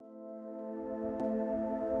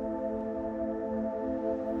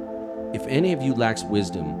If any of you lacks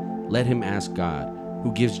wisdom, let him ask God,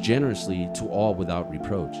 who gives generously to all without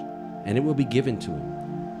reproach, and it will be given to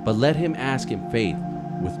him. But let him ask in faith,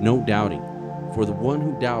 with no doubting. For the one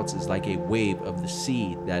who doubts is like a wave of the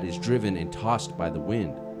sea that is driven and tossed by the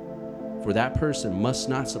wind. For that person must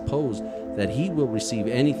not suppose that he will receive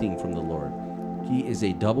anything from the Lord. He is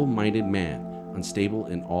a double-minded man, unstable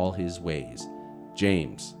in all his ways.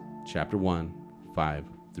 James chapter 1, 5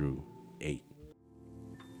 through 8.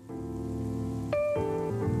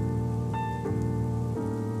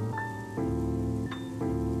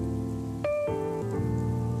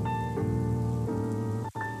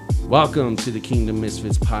 Welcome to the Kingdom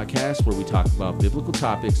Misfits podcast, where we talk about biblical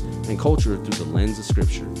topics and culture through the lens of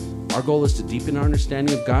Scripture. Our goal is to deepen our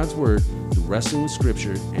understanding of God's Word through wrestling with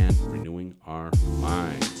Scripture and renewing our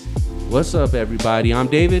minds. What's up, everybody? I'm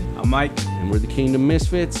David. I'm Mike. And we're the Kingdom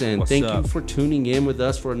Misfits, and What's thank up? you for tuning in with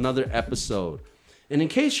us for another episode. And in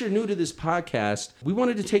case you're new to this podcast, we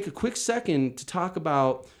wanted to take a quick second to talk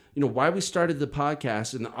about, why we started the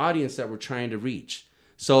podcast and the audience that we're trying to reach.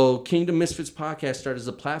 So Kingdom Misfits podcast started as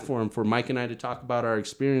a platform for Mike and I to talk about our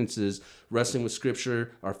experiences wrestling with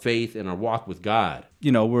Scripture, our faith, and our walk with God.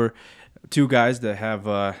 We're two guys that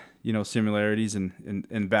have, similarities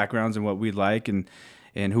and backgrounds in what we like and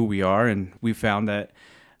who we are. And we found that,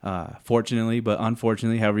 fortunately, but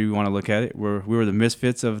unfortunately, however you want to look at it, we were the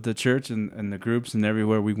misfits of the church and the groups and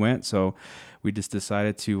everywhere we went. So we just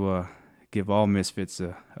decided to give all misfits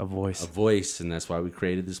a voice. A voice, and that's why we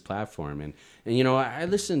created this platform. And I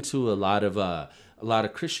listen to a lot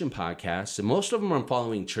of Christian podcasts, and most of them I'm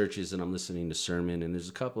following churches, and I'm listening to sermon, and there's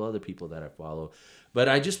a couple other people that I follow. But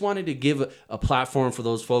I just wanted to give a platform for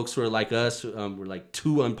those folks who are like us. We're like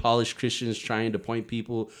two unpolished Christians trying to point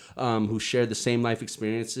people who share the same life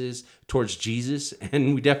experiences towards Jesus.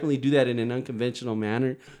 And we definitely do that in an unconventional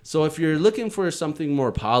manner. So if you're looking for something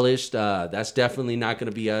more polished, that's definitely not going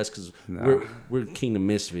to be us, because we're Kingdom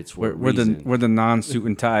Misfits for a reason. We're the non-suit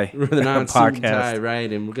and tie We're the non-suit and podcast. tie, right?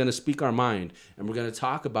 And we're going to speak our mind, and we're going to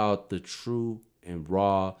talk about the true and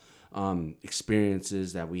raw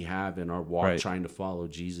experiences that we have in our walk, right, trying to follow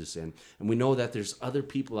Jesus. And we know that there's other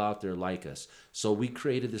people out there like us. So we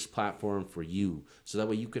created this platform for you, so that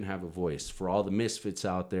way you can have a voice for all the misfits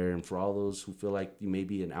out there, and for all those who feel like you may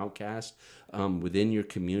be an outcast within your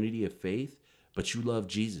community of faith, but you love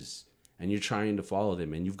Jesus and you're trying to follow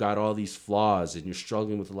them, and you've got all these flaws and you're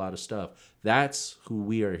struggling with a lot of stuff. That's who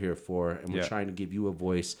we are here for, and we're trying to give you a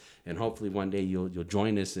voice. And hopefully one day you'll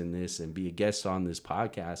join us in this and be a guest on this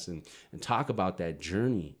podcast and talk about that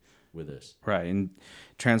journey with us. Right, and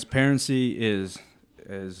transparency is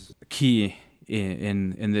key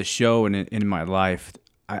in this show and in my life.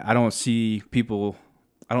 I don't see people.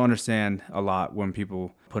 I don't understand a lot when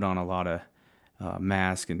people put on a lot of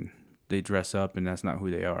mask and they dress up, and that's not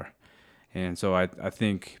who they are. And so I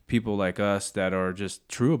think people like us that are just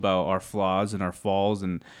true about our flaws and our falls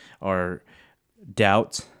and our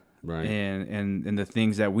doubts, right, and the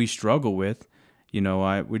things that we struggle with,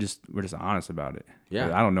 we're just honest about it.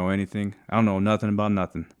 Yeah. I don't know anything. I don't know nothing about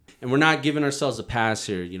nothing. And we're not giving ourselves a pass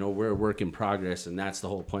here. We're a work in progress, and that's the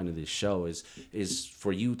whole point of this show is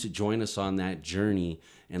for you to join us on that journey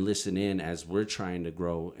and listen in as we're trying to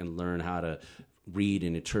grow and learn how to read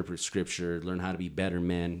and interpret Scripture, learn how to be better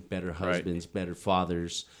men, better husbands, right, better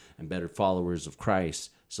fathers, and better followers of Christ.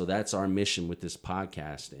 So that's our mission with this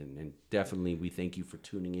podcast. And definitely we thank you for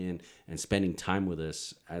tuning in and spending time with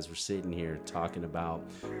us as we're sitting here talking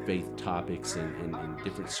about faith topics and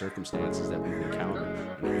different circumstances that we've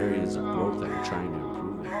encountered and areas of growth that we're trying to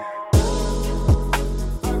improve in.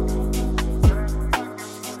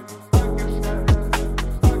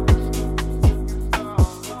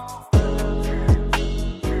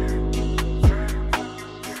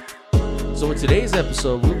 So in today's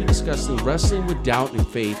episode, we'll be discussing wrestling with doubt and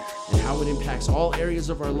faith and how it impacts all areas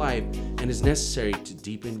of our life and is necessary to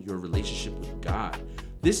deepen your relationship with God.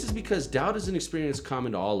 This is because doubt is an experience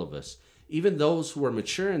common to all of us. Even those who are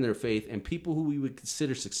mature in their faith and people who we would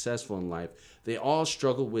consider successful in life, they all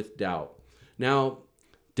struggle with doubt. Now,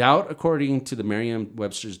 doubt, according to the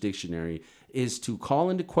Merriam-Webster's dictionary, is to call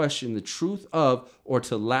into question the truth of or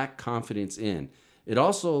to lack confidence in. It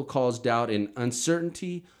also calls doubt an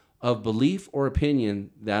uncertainty of belief or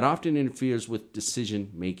opinion that often interferes with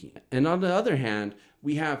decision making. And on the other hand,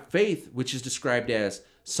 we have faith, which is described as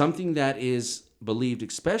something that is believed,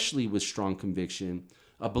 especially with strong conviction,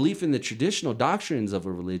 a belief in the traditional doctrines of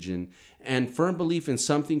a religion, and firm belief in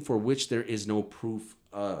something for which there is no proof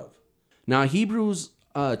of. Now, Hebrews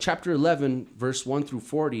chapter 11, verse 1 through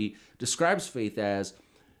 40 describes faith as,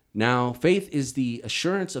 now faith is the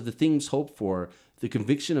assurance of the things hoped for, the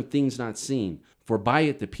conviction of things not seen. For by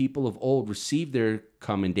it the people of old received their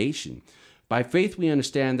commendation. By faith we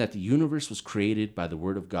understand that the universe was created by the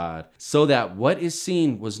word of God, so that what is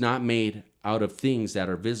seen was not made out of things that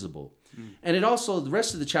are visible. And it also, the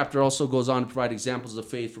rest of the chapter also goes on to provide examples of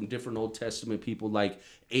faith from different Old Testament people like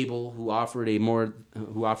Abel, who offered a more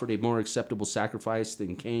acceptable sacrifice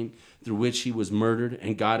than Cain, through which he was murdered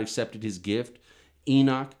and God accepted his gift.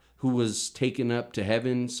 Enoch, who was taken up to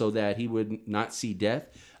heaven so that he would not see death.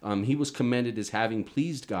 He was commended as having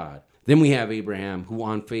pleased God. Then we have Abraham, who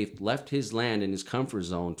on faith left his land and his comfort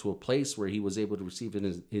zone to a place where he was able to receive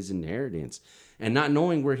his inheritance and not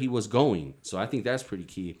knowing where he was going. So I think that's pretty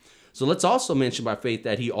key. So let's also mention by faith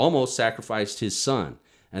that he almost sacrificed his son.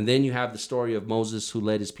 And then you have the story of Moses, who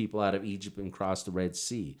led his people out of Egypt and crossed the Red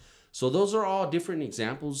Sea. So those are all different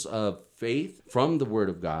examples of faith from the Word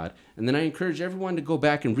of God. And then I encourage everyone to go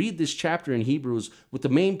back and read this chapter in Hebrews, with the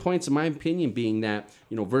main points, in my opinion, being that,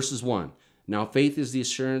 verses 1. Now faith is the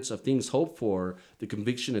assurance of things hoped for, the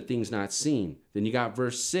conviction of things not seen. Then you got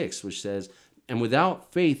verse 6, which says, and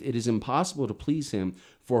without faith it is impossible to please him,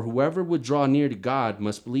 for whoever would draw near to God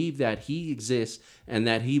must believe that he exists and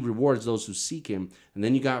that he rewards those who seek him. And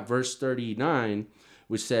then you got verse 39,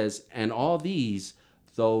 which says, and all these,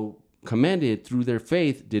 though commended through their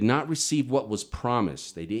faith, did not receive what was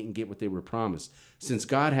promised. They didn't get what they were promised, since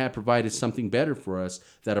God had provided something better for us,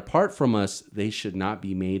 that apart from us, they should not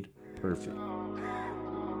be made perfect.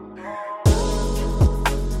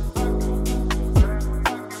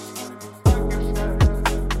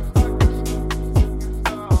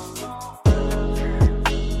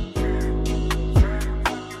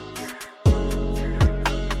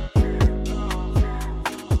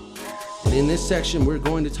 In this section, we're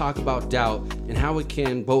going to talk about doubt and how it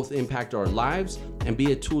can both impact our lives and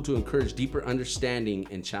be a tool to encourage deeper understanding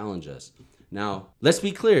and challenge us. Now, let's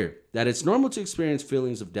be clear that it's normal to experience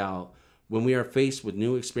feelings of doubt when we are faced with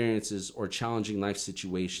new experiences or challenging life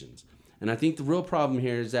situations. And I think the real problem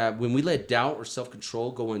here is that when we let doubt or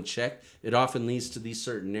self-control go unchecked, it often leads to these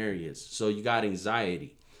certain areas. So you got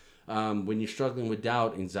anxiety. When you're struggling with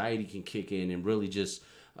doubt, anxiety can kick in and really just,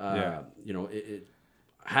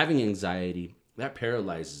 having anxiety, that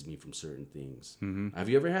paralyzes me from certain things. Mm-hmm. Have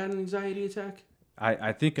you ever had an anxiety attack?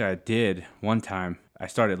 I think I did one time. I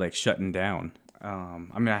started shutting down.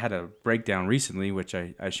 I had a breakdown recently, which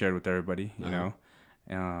I shared with everybody,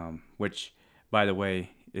 which, by the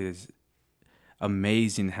way, is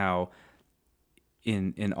amazing how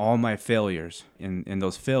in all my failures, in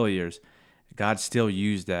those failures, God still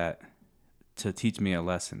used that to teach me a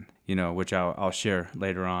lesson, which I'll share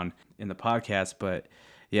later on in the podcast. But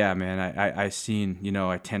yeah, man, I seen,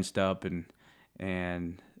 I tensed up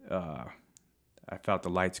and I felt the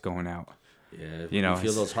lights going out. Yeah, you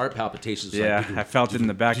feel those heart palpitations. Yeah, I felt it in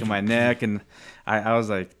the back of my neck, and I was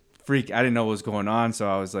like, freak. I didn't know what was going on, so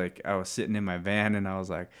I was sitting in my van, and I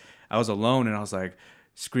was alone, and I was like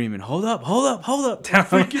screaming, hold up,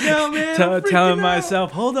 freaking out, man, telling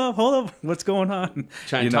myself, hold up, what's going on?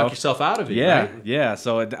 Trying to talk yourself out of it. Yeah, right? yeah.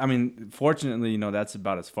 So fortunately, that's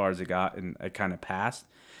about as far as it got, and it kind of passed,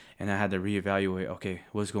 and I had to reevaluate. Okay,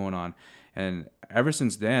 what's going on? And ever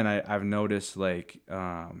since then, I've noticed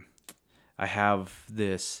I have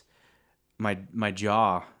this, my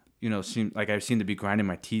jaw, I seem to be grinding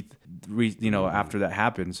my teeth, after that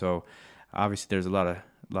happened. So obviously there's a lot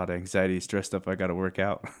of anxiety, stress stuff I got to work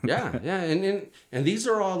out. yeah. And these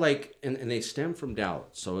are all and they stem from doubt.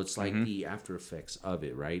 So it's like the after effects of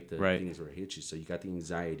it, right? The things that hit you. So you got the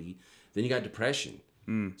anxiety, then you got depression.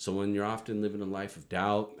 So when you're often living a life of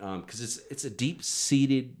doubt, because it's a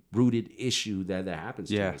deep-seated, rooted issue that happens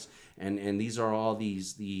to us, and these are all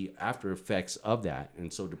the after effects of that.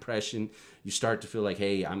 And so depression, you start to feel like,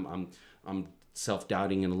 hey, I'm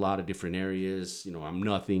self-doubting in a lot of different areas. I'm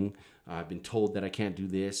nothing. I've been told that I can't do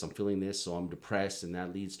this. I'm feeling this, so I'm depressed, and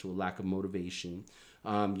that leads to a lack of motivation.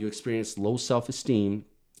 You experience low self-esteem,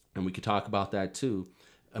 and we could talk about that too.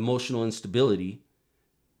 Emotional instability.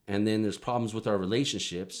 And then there's problems with our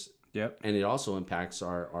relationships. Yep. And it also impacts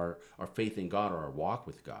our faith in God or our walk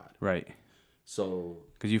with God. Right. So,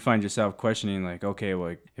 because you find yourself questioning, okay,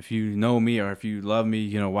 well, if you know me or if you love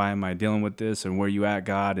me, why am I dealing with this, and where you at,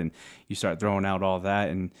 God? And you start throwing out all that,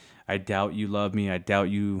 and I doubt you love me. I doubt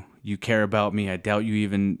you care about me. I doubt you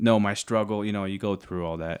even know my struggle. You go through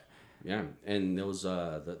all that. Yeah, and those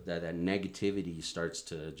that negativity starts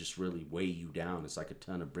to just really weigh you down. It's like a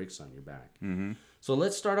ton of bricks on your back. Mm-hmm. So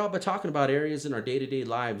let's start out by talking about areas in our day-to-day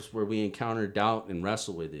lives where we encounter doubt and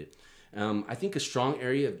wrestle with it. I think a strong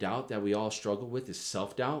area of doubt that we all struggle with is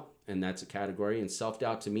self-doubt, and that's a category. And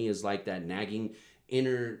self-doubt to me is like that nagging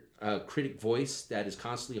inner critic voice that is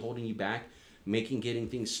constantly holding you back. making getting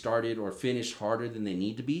things started or finished harder than they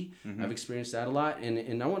need to be. I've experienced that a lot.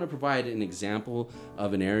 And I want to provide an example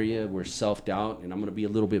of an area where self-doubt, and I'm going to be a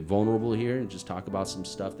little bit vulnerable here and just talk about some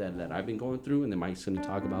stuff that I've been going through. And then Mike's going to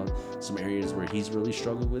talk about some areas where he's really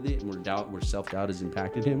struggled with it and where self-doubt has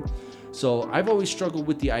impacted him. So I've always struggled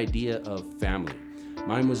with the idea of family.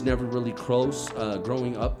 Mine was never really close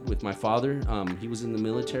growing up with my father. He was in the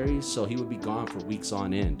military, so he would be gone for weeks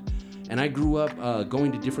on end. And I grew up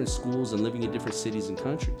going to different schools and living in different cities and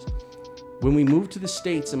countries. When we moved to the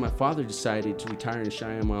States and my father decided to retire in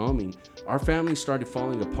Cheyenne, Wyoming, our family started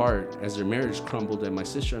falling apart as their marriage crumbled, and my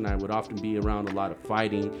sister and I would often be around a lot of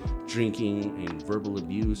fighting, drinking, and verbal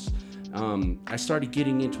abuse. I started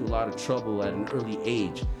getting into a lot of trouble at an early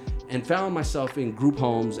age, and found myself in group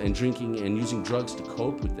homes and drinking and using drugs to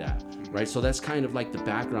cope with that, right? So that's kind of like the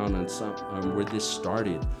background on where this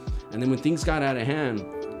started. And then when things got out of hand,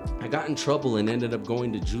 I got in trouble and ended up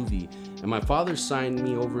going to juvie. And my father signed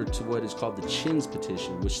me over to what is called the CHINS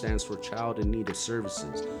petition, which stands for Child in Need of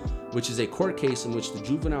Services, which is a court case in which the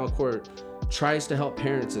juvenile court tries to help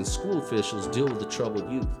parents and school officials deal with the troubled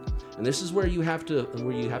youth. And this is where you have to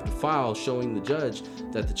file showing the judge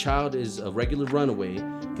that the child is a regular runaway,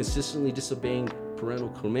 consistently disobeying parental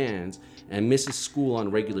commands, and misses school on a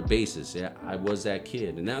regular basis. Yeah, I was that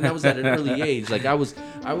kid, and that was at an early age. Like I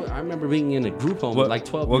remember being in a group home at like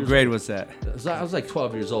 12. What grade was that? I was like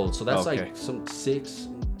 12 years old, so that's okay. Like some six.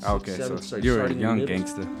 Okay, so you're a young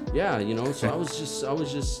gangster. Yeah, so I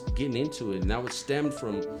was just getting into it, and that would stem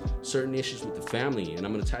from certain issues with the family. And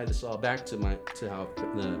I'm gonna tie this all back to how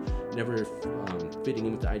the never fitting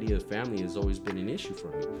in with the idea of family has always been an issue for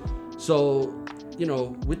me. So,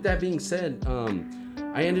 with that being said,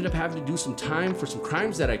 I ended up having to do some time for some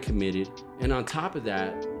crimes that I committed, and on top of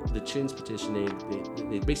that, the CHINS petition,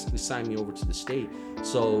 they basically signed me over to the state.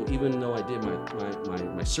 So even though I did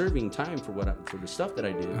my serving time for the stuff that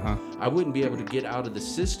I did, I wouldn't be able to get out of the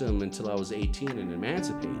system until I was 18 and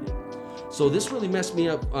emancipated. So this really messed me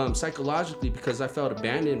up psychologically, because I felt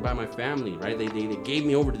abandoned by my family, right? They gave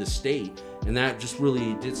me over to the state, and that just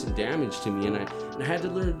really did some damage to me. And I had to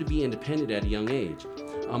learn to be independent at a young age,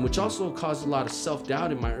 which also caused a lot of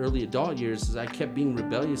self-doubt in my early adult years, as I kept being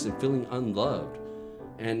rebellious and feeling unloved.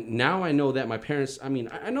 And now I know that my parents, I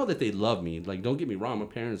know that they love me. Like, don't get me wrong, my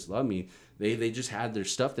parents love me. They just had their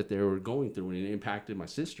stuff that they were going through, and it impacted my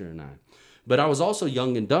sister and I. But I was also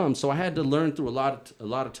young and dumb, so I had to learn through a lot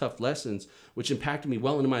of tough lessons, which impacted me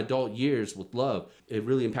well into my adult years with love. It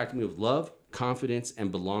really impacted me with love, confidence,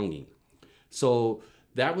 and belonging. So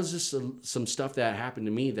that was just some stuff that happened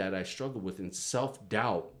to me that I struggled with, and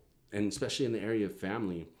self-doubt, and especially in the area of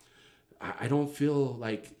family. I don't feel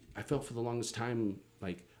like, I felt for the longest time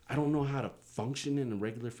like I don't know how to function in a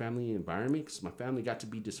regular family environment, because my family got to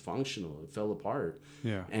be dysfunctional. It fell apart.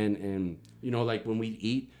 Yeah. And like when we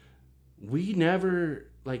eat, we never,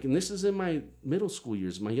 like, and this is in my middle school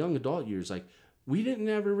years, my young adult years, like we didn't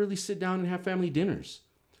ever really sit down and have family dinners.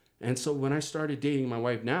 And so when I started dating my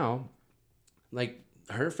wife now, like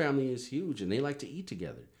her family is huge and they like to eat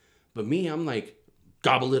together. But me, I'm like,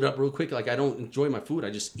 gobble it up real quick. Like I don't enjoy my food. I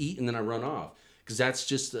just eat and then I run off. Because that's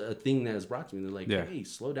just a thing that is brought to me. They're like, hey,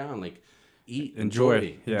 slow down, like eat,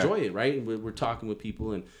 enjoy it, right? We're talking with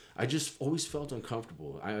people, and I just always felt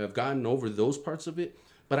uncomfortable. I've gotten over those parts of it,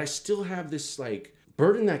 but I still have this like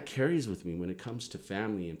burden that carries with me when it comes to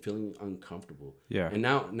family and feeling uncomfortable. Yeah. And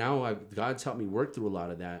now God's helped me work through a lot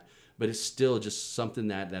of that, but it's still just something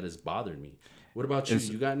that has bothered me. What about you?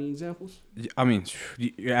 You got any examples?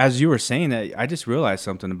 As you were saying that, I just realized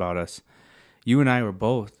something about us. You and I were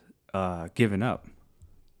both giving up.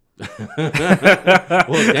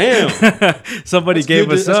 Well, damn. Somebody gave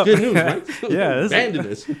us up. That's good news, right? Yeah. Abandoned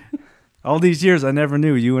us. All these years, I never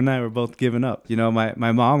knew you and I were both giving up.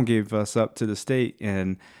 My mom gave us up to the state.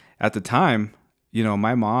 And at the time,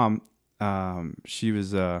 my mom, she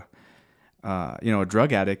was, a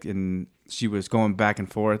drug addict, and she was going back and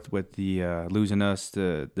forth with the losing us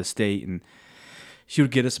to the state. And she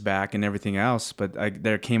would get us back and everything else. But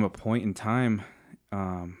there came a point in time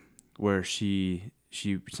where she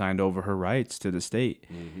signed over her rights to the state.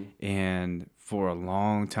 Mm-hmm. And for a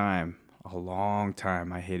long time,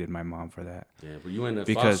 I hated my mom for that. Yeah, were you in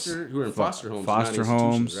foster? You were in foster homes, foster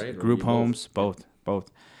homes, right? Group homes, both.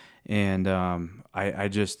 And I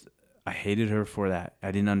hated her for that.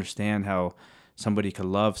 I didn't understand how somebody could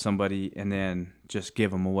love somebody and then just give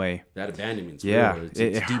them away. That abandonment's real. It's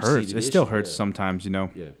it hurts. It still hurts sometimes,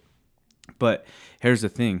 Yeah. But here's the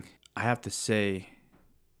thing. I have to say,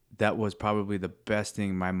 that was probably the best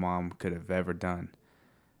thing my mom could have ever done.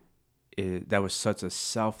 That was such a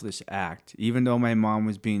selfless act. Even though my mom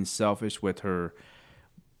was being selfish with her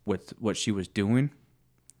with what she was doing.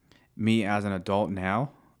 Me as an adult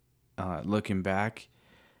now, looking back,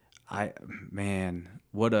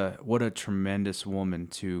 what a tremendous woman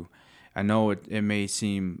to. I know it may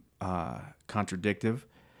seem contradictory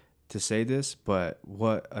to say this, but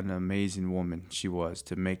what an amazing woman she was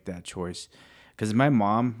to make that choice. Because my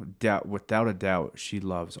mom, without a doubt, she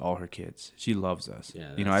loves all her kids. She loves us.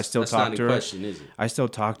 Yeah, I still talk to her. Question, is it? I still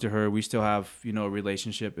talk to her. We still have, a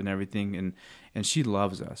relationship and everything, and she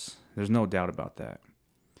loves us. There's no doubt about that.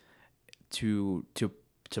 To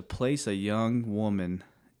place a young woman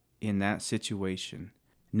in that situation,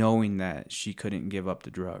 knowing that she couldn't give up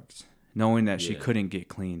the drugs, knowing that she couldn't get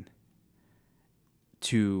clean,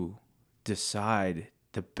 to decide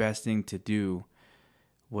the best thing to do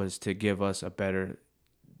was to give us a better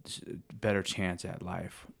chance at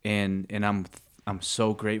life. And I'm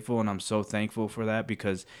so grateful and I'm so thankful for that,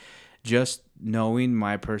 because just knowing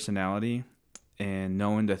my personality and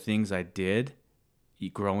knowing the things I did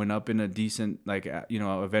growing up in a decent,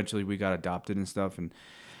 eventually we got adopted and stuff, and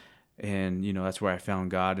that's where I found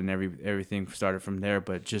God, and everything started from there.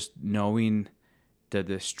 But just knowing the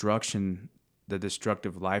destructive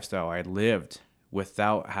lifestyle I lived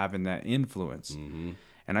without having that influence. Mm-hmm.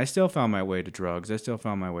 And I still found my way to drugs. I still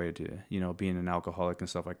found my way to, being an alcoholic and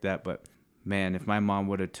stuff like that. But man, if my mom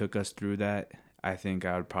would have took us through that, I think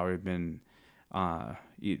I would probably have been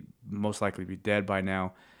most likely be dead by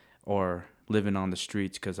now, or living on the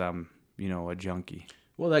streets because I'm, a junkie.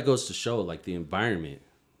 Well, that goes to show, like, the environment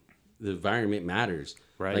matters.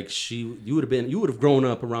 Right. Like, you would have grown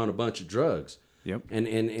up around a bunch of drugs. Yep.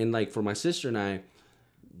 And like, for my sister and I,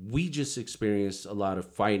 we just experienced a lot of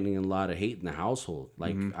fighting and a lot of hate in the household.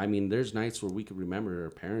 Like, I mean, there's nights where we could remember our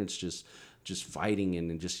parents just fighting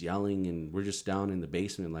and just yelling, and we're just down in the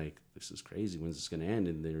basement like, this is crazy. When's this going to end?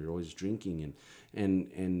 And they're always drinking.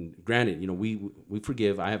 And granted, we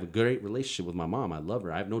forgive. I have a great relationship with my mom. I love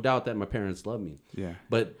her. I have no doubt that my parents love me. Yeah.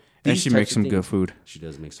 But and she makes some good food. She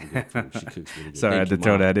does make some good food. She cooks really good. Sorry, I had to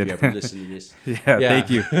throw that in. If you ever listen to this. Yeah,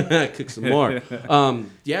 thank you. Cook some more.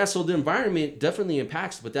 So the environment definitely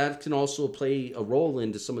impacts, but that can also play a role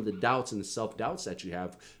into some of the doubts and the self-doubts that you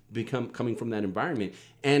have coming from that environment.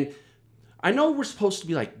 And I know we're supposed to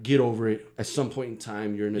be like, get over it. At some point in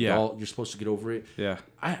time, you're an adult. You're supposed to get over it. Yeah.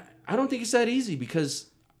 I don't think it's that easy,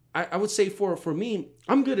 because I would say for me,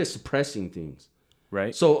 I'm good at suppressing things.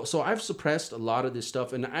 Right. So I've suppressed a lot of this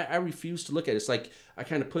stuff, and I refuse to look at it. It's like I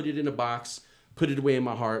kind of put it in a box, put it away in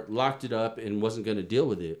my heart, locked it up, and wasn't going to deal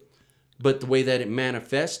with it. But the way that it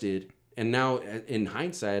manifested, and now in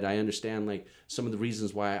hindsight, I understand like some of the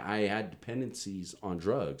reasons why I had dependencies on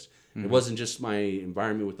drugs. Mm-hmm. It wasn't just my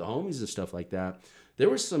environment with the homies and stuff like that. There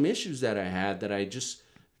were some issues that I had that I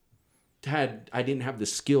didn't have the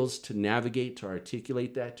skills to navigate, to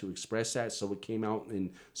articulate that, to express that. So it came out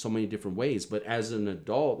in so many different ways. But as an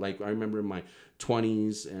adult, like I remember in my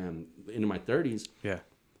 20s and into my 30s,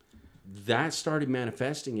 that started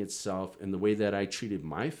manifesting itself in the way that I treated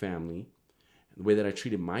my family, the way that I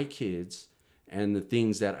treated my kids, and the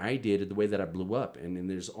things that I did, and the way that I blew up. And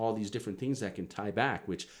there's all these different things that can tie back,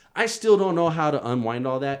 which I still don't know how to unwind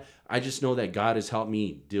all that. I just know that God has helped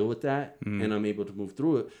me deal with that, and I'm able to move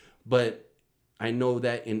through it. But I know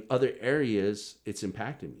that in other areas, it's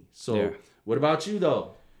impacted me. So what about you,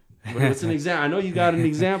 though? What's an example? I know you got an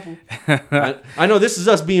example. I know this is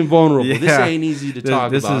us being vulnerable. Yeah. This ain't easy to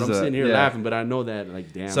talk about. I'm sitting here laughing, but I know that,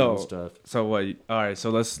 like, damn, stuff. So what? All right.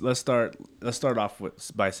 So let's start off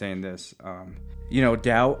by saying this.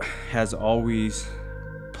 Doubt has always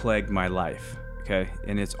plagued my life. Okay,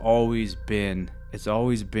 and it's always been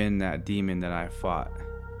that demon that I fought,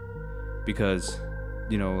 because,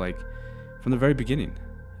 like, from the very beginning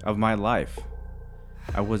of my life,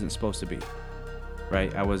 I wasn't supposed to be.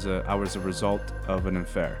 Right, I was a result of an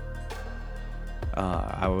affair.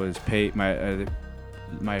 I was paid. My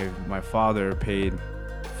father paid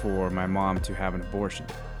for my mom to have an abortion.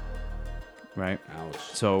 Right. Ouch.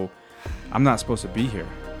 So I'm not supposed to be here,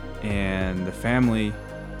 and the family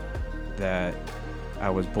that I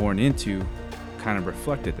was born into kind of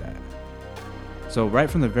reflected that. So right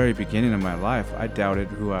from the very beginning of my life, I doubted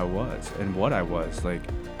who I was and what I was. Like,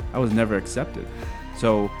 I was never accepted.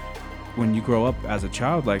 So when you grow up as a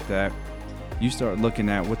child like that, you start looking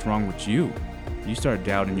at what's wrong with you. You start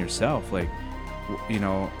doubting yourself, like,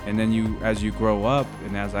 and then as you grow up,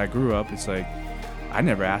 and as I grew up, it's like, I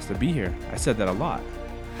never asked to be here. I said that a lot.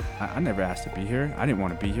 I never asked to be here. I didn't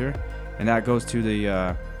want to be here. And that goes to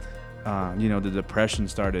the depression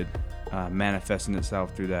started manifesting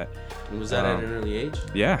itself through that. Was that at an early age?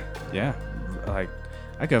 Yeah. Like,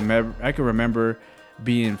 I could remember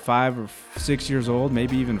being 5 or 6 years old,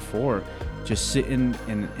 maybe even 4, just sitting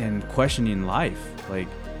and questioning life, like,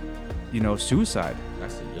 suicide.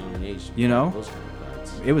 That's a young age. You know? Those kind of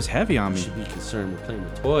thoughts. It was heavy on You me. should be concerned with playing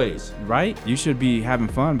with toys. Right? You should be having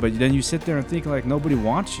fun, but then you sit there and think like nobody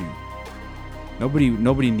wants you.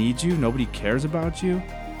 Nobody needs you. Nobody cares about you.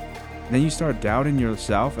 And then you start doubting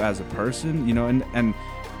yourself as a person, and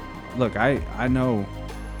look, I know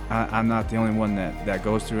I'm not the only one that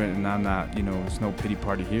goes through it, and I'm not, it's no pity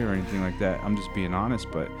party here or anything like that. I'm just being honest,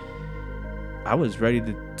 but I was ready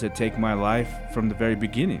to take my life from the very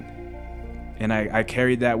beginning. And I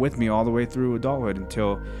carried that with me all the way through adulthood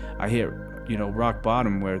until I hit, rock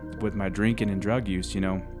bottom with my drinking and drug use.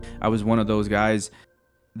 I was one of those guys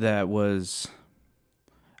that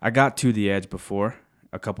I got to the edge before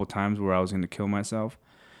a couple times where I was going to kill myself.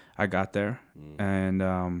 I got there,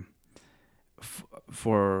 and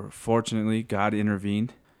fortunately, God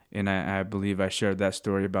intervened, and I believe I shared that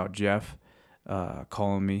story about Jeff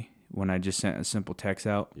calling me when I just sent a simple text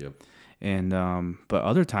out. Yep. And but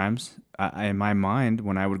other times, I in my mind,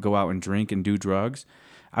 when I would go out and drink and do drugs,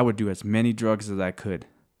 I would do as many drugs as I could.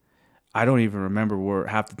 I don't even remember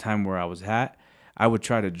half the time where I was at. I would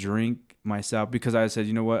try to drink myself because I said,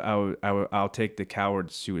 you know what, I'll take the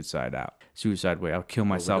coward suicide way. I'll kill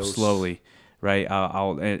myself slowly, right?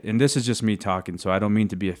 And this is just me talking, so I don't mean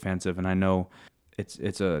to be offensive, and I know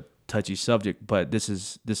it's a touchy subject, but this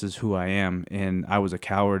is who I am, and I was a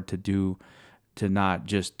coward to not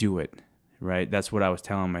just do it, right? That's what I was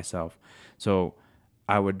telling myself. So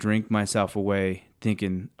I would drink myself away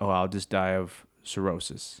thinking, oh, I'll just die of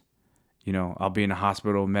cirrhosis. I'll be in a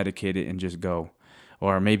hospital medicated and just go.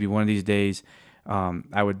 Or maybe one of these days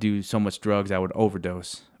I would do so much drugs I would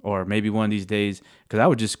overdose. Or maybe one of these days, because I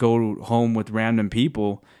would just go home with random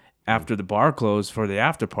people after the bar closed for the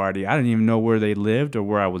after party. I didn't even know where they lived or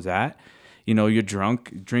where I was at. You're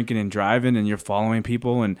drunk, drinking and driving, and you're following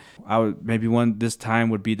people. And this time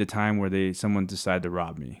would be the time where someone decided to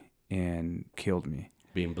rob me and killed me.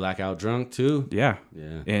 Being blackout drunk too. Yeah.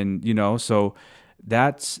 And so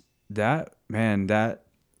that's that, man. That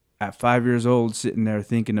at 5 years old, sitting there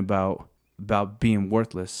thinking about being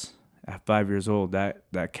worthless. At 5 years old,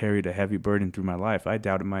 that carried a heavy burden through my life. I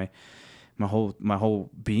doubted my whole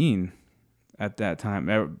being at that time,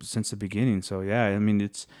 ever since the beginning. So yeah, I mean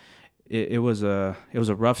it was a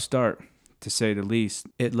rough start, to say the least.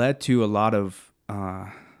 It led to a lot of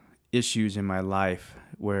issues in my life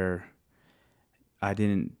where I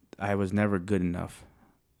was never good enough,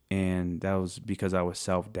 and that was because I was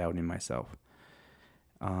self-doubting myself.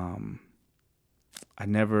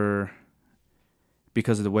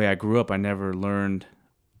 Because of the way I grew up, I never learned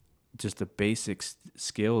just the basic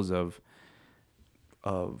skills of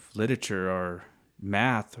literature or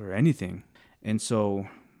math or anything. And so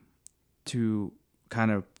to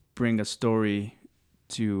kind of bring a story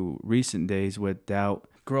to recent days, without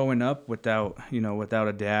growing up without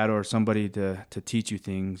a dad or somebody to teach you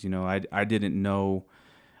things, I didn't know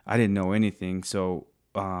anything. So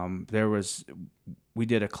we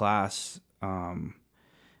did a class,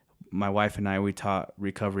 my wife and I, we taught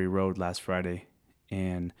Recovery Road last Friday,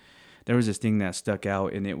 and there was this thing that stuck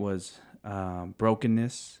out, and it was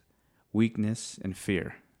brokenness, weakness, and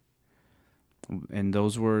fear. And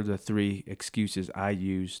those were the three excuses I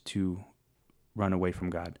used to run away from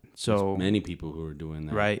God. So there's many people who are doing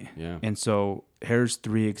that. Right. Yeah. And so here's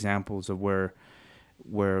three examples of where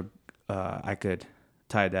I could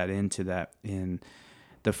tie that into that. And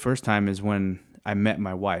the first time is when I met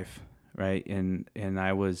my wife, right? And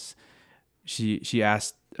she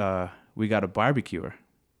asked, we got a barbecuer.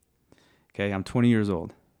 Okay, I'm 20 years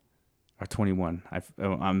old, or 21.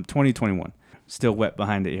 I'm 21, still wet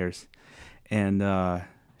behind the ears. And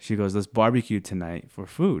she goes, let's barbecue tonight for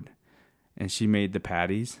food. And she made the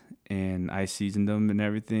patties, and I seasoned them and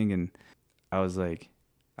everything. And I was like,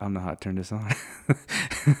 I don't know how to turn this on.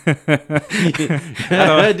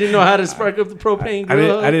 I didn't know how to spark up the propane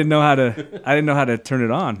grill. I didn't know how to turn it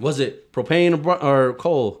on. Was it propane or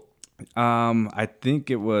coal? I think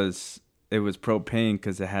it was propane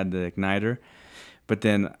because it had the igniter. But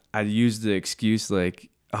then I used the excuse like,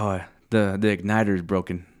 oh, the igniter is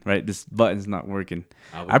broken. Right, this button's not working.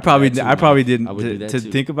 I probably didn't. To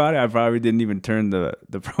think about it, I probably didn't even turn the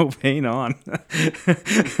propane on.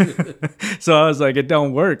 So I was like, it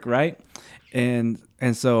don't work, right? And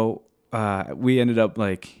so we ended up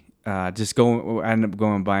like I ended up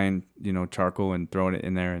going buying charcoal and throwing it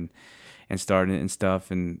in there and starting it and stuff.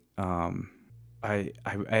 And I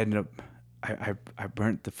ended up I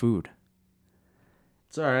burnt the food.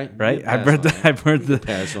 It's all right. Right? I burnt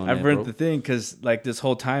the thing because like this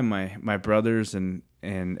whole time my brothers and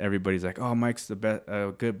everybody's like, oh, Mike's the best,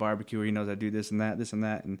 good barbecuer. He knows I do this and that.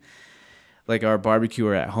 And like our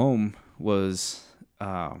barbecuer at home was,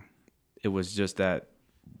 it was just that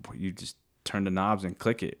you just turn the knobs and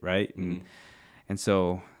click it, right? And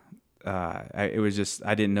so it was just,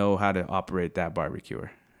 I didn't know how to operate that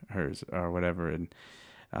barbecuer, hers or whatever. And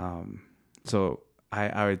so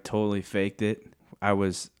I totally faked it. I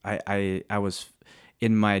was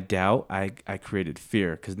in my doubt. I created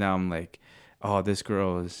fear, because now I'm like, oh, this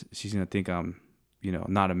girl she's gonna think I'm,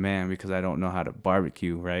 not a man because I don't know how to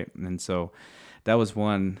barbecue, right? And so that was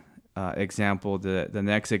one example. The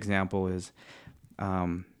next example is,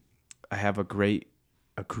 I have a great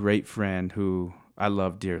friend who I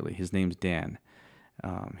love dearly. His name's Dan.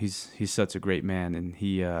 He's such a great man, and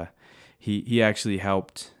he actually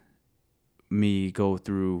helped me go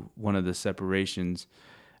through one of the separations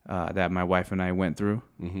that my wife and I went through.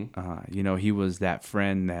 He was that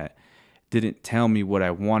friend that didn't tell me what I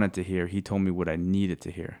wanted to hear. He told me what I needed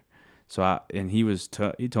to hear. So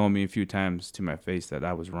he told me a few times to my face that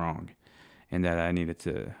I was wrong, and that I needed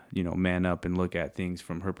to, man up and look at things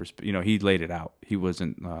from her perspective. He laid it out. He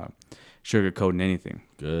wasn't sugarcoating anything.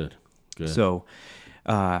 Good. So,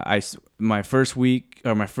 my first week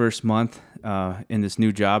or my first month in this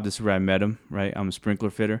new job, this is where I met him. Right, I'm a sprinkler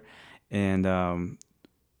fitter, and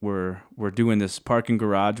we're doing this parking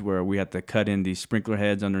garage where we have to cut in these sprinkler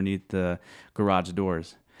heads underneath the garage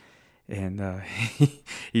doors, and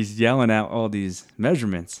he's yelling out all these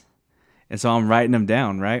measurements, and so I'm writing them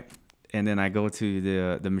down, right, and then I go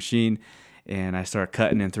to the machine, and I start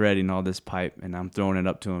cutting and threading all this pipe, and I'm throwing it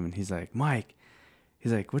up to him, and he's like, Mike.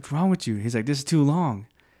 He's like, what's wrong with you? He's like, this is too long.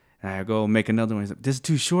 And I go make another one. He's like, this is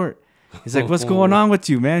too short. He's like, what's going on with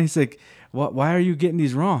you, man? He's like, why are you getting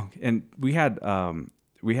these wrong? And we had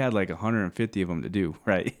like 150 of them to do,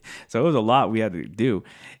 right? So it was a lot we had to do.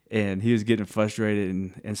 And he was getting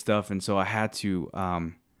frustrated and stuff. And so I had to,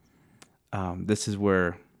 this is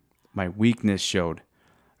where my weakness showed,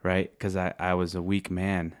 right? Because I was a weak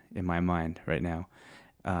man in my mind right now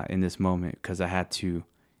in this moment, because I had to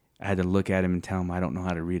look at him and tell him I don't know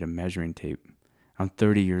how to read a measuring tape. I'm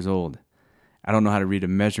 30 years old. I don't know how to read a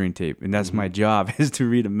measuring tape, and that's my job, is to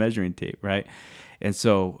read a measuring tape, right? And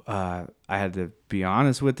so I had to be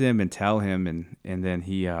honest with him and tell him, and then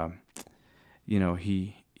he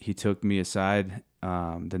took me aside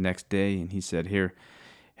the next day, and he said,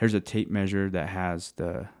 here's a tape measure that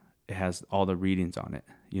has all the readings on it,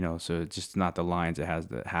 so it's just not the lines. It has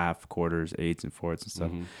the half, quarters, eighths, and fourths and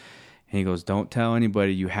stuff. And he goes, don't tell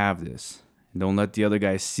anybody you have this. And don't let the other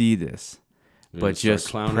guys see this. But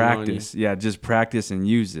just practice. Yeah, just practice and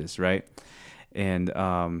use this, right? And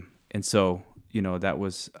so, that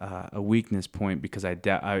was a weakness point, because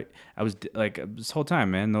I was like, this whole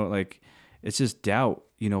time, man, like, it's just doubt,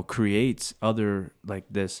 creates other, like,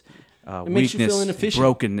 this weakness,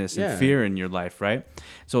 brokenness, and fear in your life, right?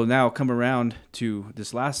 So now come around to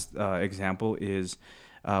this last example is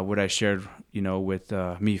what I shared, with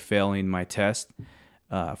me failing my test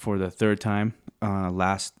for the third time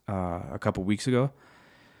a couple weeks ago.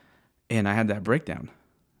 And I had that breakdown,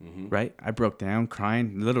 right? I broke down,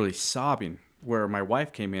 crying, literally sobbing, where my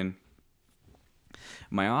wife came in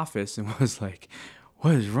my office and was like,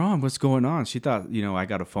 what is wrong? What's going on? She thought, I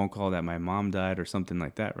got a phone call that my mom died or something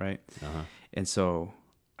like that, right? And so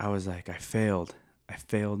I was like, I failed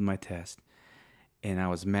my test. And I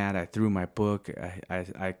was mad. I threw my book.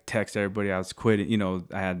 I texted everybody I was quitting.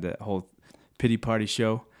 I had the whole pity party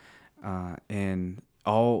show. And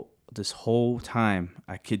all this whole time,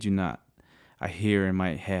 I kid you not, I hear in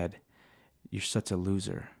my head, you're such a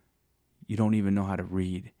loser. You don't even know how to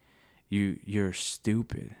read. You're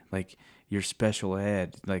stupid. Like, you're special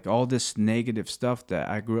ed. Like, all this negative stuff that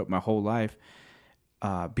I grew up my whole life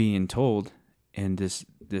being told, and this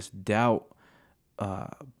doubt,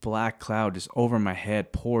 black cloud just over my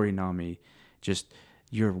head, pouring on me. Just,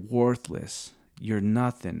 you're worthless. You're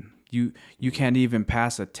nothing. You can't even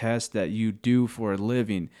pass a test that you do for a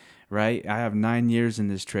living, right? I have 9 years in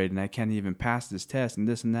this trade, and I can't even pass this test, and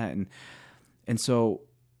this and that. And so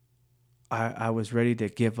I was ready to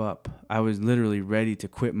give up. I was literally ready to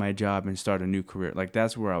quit my job and start a new career. Like,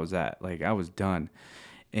 that's where I was at. Like, I was done.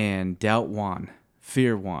 And doubt won.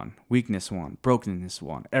 Fear won. Weakness won. Brokenness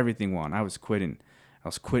won. Everything won. I was quitting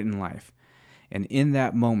life. And in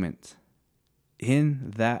that moment,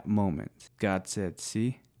 God said,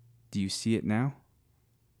 see, do you see it now?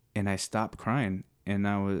 And I stopped crying, and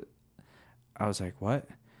I was like, what?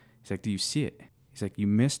 He's like, do you see it? He's like, you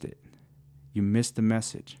missed it. You missed the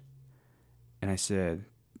message. And I said,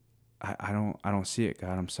 I don't see it,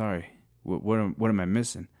 God. I'm sorry. What am I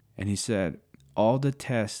missing? And he said, all the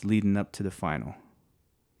tests leading up to the final,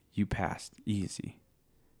 you passed easy.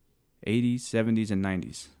 80s, 70s, and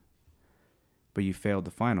 90s. but you failed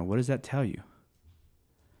the final. What does that tell you?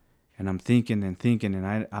 And I'm thinking,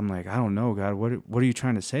 and I'm like, I don't know, God. What are you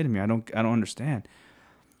trying to say to me? I don't understand.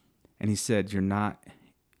 And he said, you're not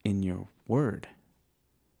in your word.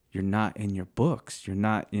 You're not in your books. You're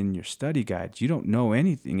not in your study guides. You don't know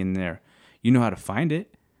anything in there. You know how to find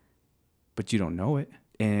it, but you don't know it.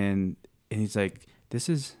 And he's like, this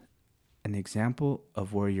is an example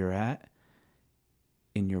of where you're at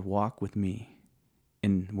in your walk with me,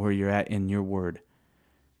 in where you're at in your word.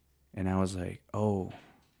 And I was like, oh,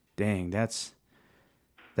 dang, that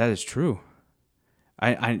is true.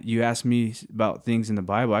 You asked me about things in the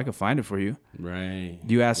Bible, I could find it for you. Right.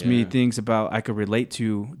 You asked me things about I could relate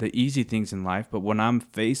to the easy things in life, but when I'm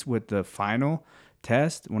faced with the final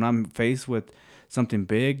test, when I'm faced with something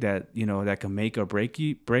big that, you know, that can make or break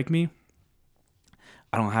me,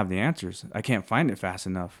 I don't have the answers. I can't find it fast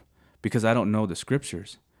enough because I don't know the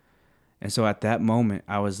scriptures. And so at that moment,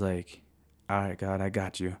 I was like, all right, God, I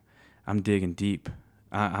got you. I'm digging deep.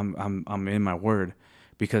 I'm in my word,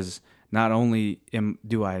 because not only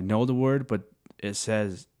do I know the word, but it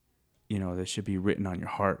says, you know, that should be written on your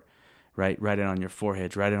heart, right? Write it on your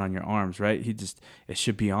forehead, write it on your arms, right? It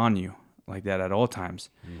should be on you like that at all times.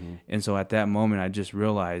 Mm-hmm. And so at that moment, I just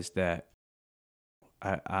realized that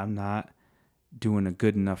I'm not doing a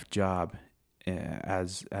good enough job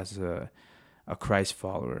as a Christ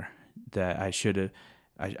follower, that I should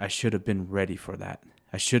have been ready for that.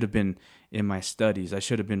 I should have been in my studies. I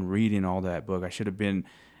should have been reading all that book.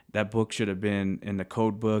 That book should have been in the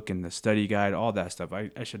code book and the study guide, all that stuff. I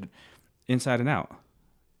should, inside and out,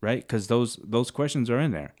 right? Because those questions are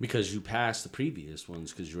in there. Because you passed the previous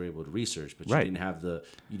ones because you were able to research, but right.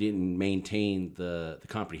 You didn't maintain the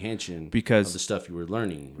comprehension of the stuff you were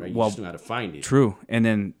learning, right? You just knew how to find it. True. And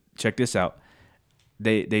then check this out.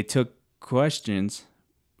 They took questions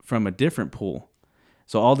from a different pool.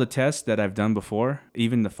 So all the tests that I've done before,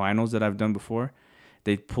 even the finals that I've done before,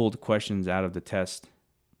 they pulled questions out of the test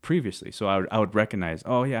previously. So I would recognize,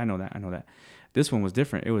 oh yeah, I know that. This one was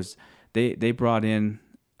different. It was they brought in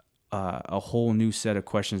a whole new set of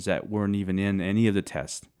questions that weren't even in any of the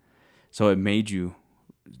tests. So it made you,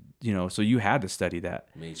 you know, so you had to study that.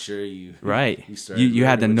 Made sure you right. You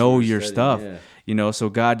had to know your stuff. Yeah. You know, so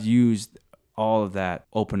God used all of that,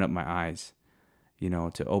 open up my eyes, you know,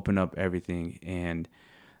 to open up everything. And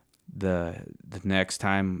the next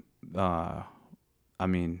time,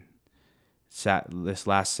 this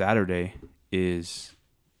last Saturday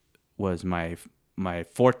was my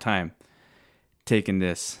fourth time taking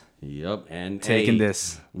this. Yep, and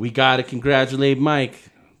this. We gotta congratulate Mike.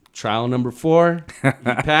 Trial number 4, you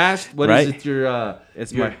passed. What right? is it? Your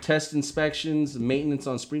it's your my test inspections, maintenance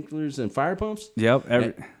on sprinklers and fire pumps. Yep.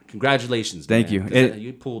 Congratulations. Thank man, you.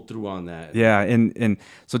 You pulled through on that. Yeah, and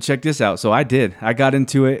so check this out. So I got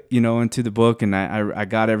into it, you know, into the book, and I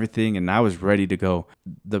got everything, and I was ready to go.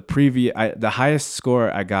 The highest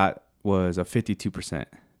score I got was a 52%.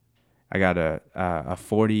 I got a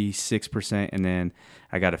 46%, and then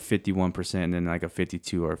I got a 51%, and then like a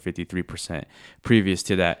 52 or 53% previous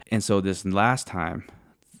to that. And so this last time,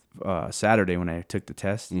 Saturday when I took the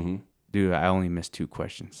test, mm-hmm. dude, I only missed 2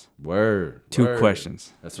 questions. Two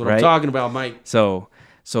questions. That's what I'm talking about, Mike. So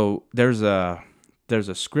there's a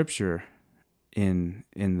scripture in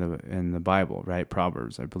the Bible, right?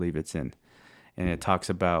 Proverbs, I believe it's in, and it talks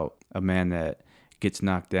about a man that gets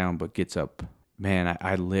knocked down but gets up. Man,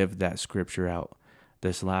 I lived that scripture out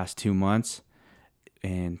this last 2 months,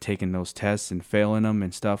 and taking those tests and failing them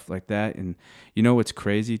and stuff like that. And you know what's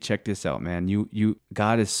crazy? Check this out, man.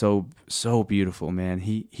 God is so beautiful, man.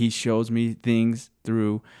 He shows me things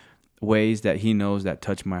through ways that he knows that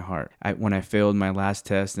touch my heart. When I failed my last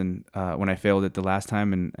test, and when I failed it the last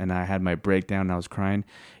time, and I had my breakdown and I was crying,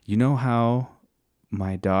 you know how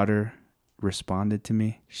my daughter responded to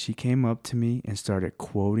me? She came up to me and started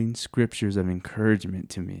quoting scriptures of encouragement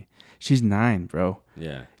to me. She's 9, bro.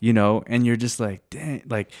 Yeah. You know, and you're just like, dang,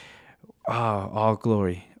 like, all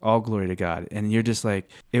glory to God. And you're just like,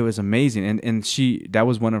 it was amazing. And that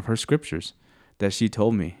was one of her scriptures that she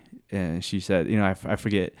told me. And she said, you know, I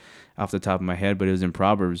forget off the top of my head, but it was in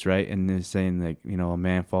Proverbs, right? And it's saying, like, you know, a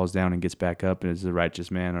man falls down and gets back up and is a righteous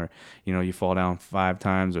man, or, you know, you fall down 5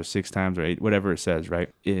 times or 6 times or 8, whatever it says, right?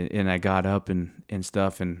 And I got up and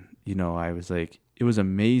stuff, and, you know, I was like, it was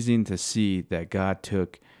amazing to see that God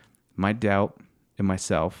took my doubt in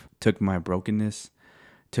myself, took my brokenness,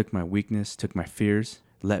 took my weakness, took my fears,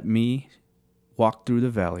 let me walk through the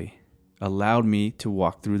valley, allowed me to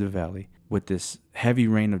walk through the valley with this heavy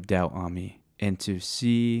rain of doubt on me, and to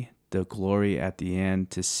see the glory at the end,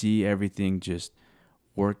 to see everything just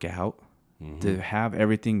work out, mm-hmm. to have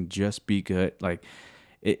everything just be good. Like,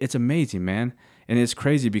 it's amazing, man. And it's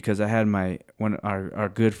crazy because I had our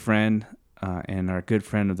good friend and our good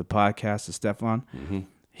friend of the podcast, Stefan. Mm-hmm.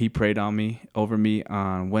 He prayed over me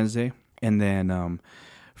on Wednesday, and then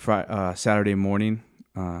Saturday morning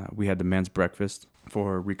we had the men's breakfast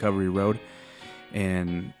for Recovery Road,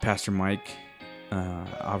 and Pastor Mike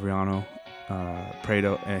Avriano prayed.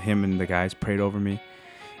 Him and the guys prayed over me,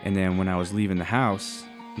 and then when I was leaving the house,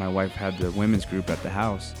 my wife had the women's group at the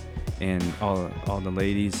house, and all the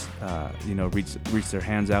ladies, reached their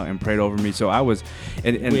hands out and prayed over me. So I was,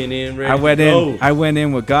 I went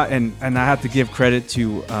in with God, and I have to give credit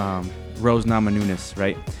to Rose Namajunas,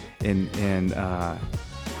 right? And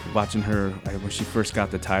watching her when she first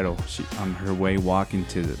got the title, she on her way walking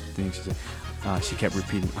to the thing, she said, she kept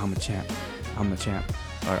repeating, "I'm a champ, I'm the champ,"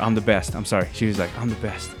 or "I'm the best." I'm sorry, she was like, "I'm the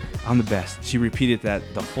best, I'm the best." She repeated that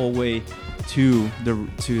the whole way to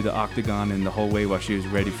the octagon and the whole way while she was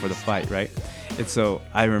ready for the fight, right? And so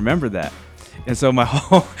I remember that, and so my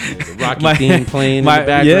whole the Rocky theme playing in the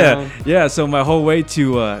background. Yeah. So my whole way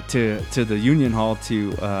to the Union Hall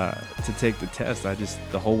to take the test,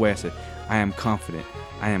 the whole way I said, "I am confident,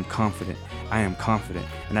 I am confident, I am confident,"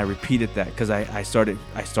 and I repeated that because I started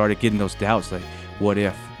getting those doubts, like, what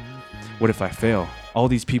if I fail? All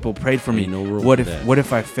these people prayed for me. What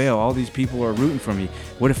if I fail? All these people are rooting for me.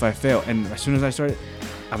 What if I fail? And as soon as I started,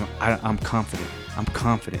 I'm confident. I'm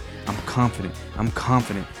confident. I'm confident. I'm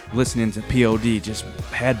confident. Listening to POD, just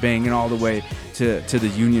headbanging all the way to the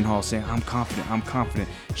Union Hall, saying, "I'm confident. I'm confident."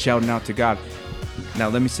 Shouting out to God. Now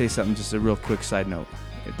let me say something. Just a real quick side note.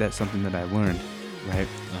 That's something that I learned, right?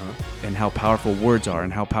 And how powerful words are,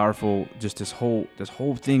 and how powerful just this whole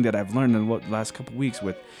thing that I've learned in the last couple weeks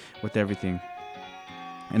with everything.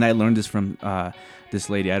 And I learned this from this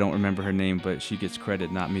lady. I don't remember her name, but she gets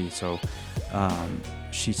credit, not me. So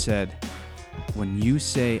she said, when you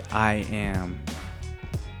say "I am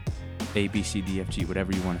A, B, C, D, F, G,"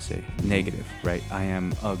 whatever you want to say, negative, right? I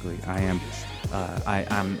am ugly. I am.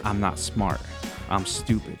 I'm not smart. I'm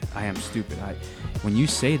stupid. I am stupid. When you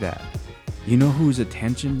say that, you know whose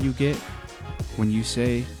attention you get when you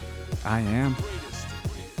say "I am"?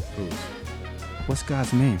 Whose? What's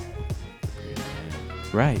God's name?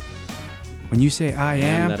 Right. When you say "I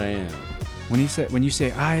am," that I am. When you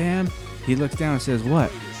say "I am," he looks down and says,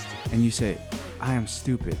 "What?" And you say, "I am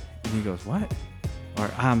stupid." And he goes, "What?"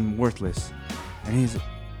 Or "I'm worthless." And he's,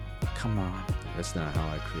 "Come on." That's not how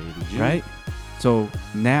I created you. Right? So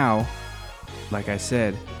now, like I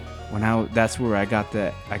said, that's where I got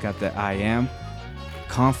that "I am"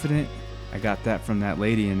 confident. I got that from that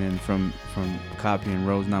lady, and then from copying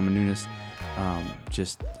Rose Namajunas,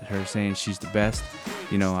 just her saying she's the best.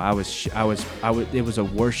 You know, it was a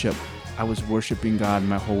worship. I was worshiping God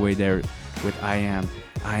my whole way there with I am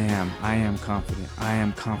confident. I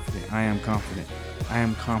am confident. I am confident. I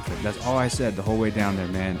am confident. That's all I said the whole way down there,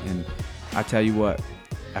 man. And I tell you what,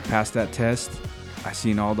 I passed that test. I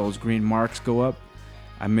seen all those green marks go up.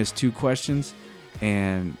 I missed 2 questions,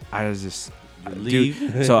 and I was just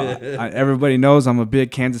leave. So everybody knows I'm a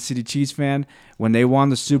big Kansas City Chiefs fan. When they won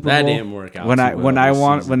the Super Bowl, that didn't work out.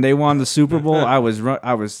 When they won the Super Bowl, I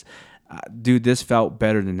was, dude. This felt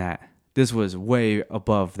better than that. This was way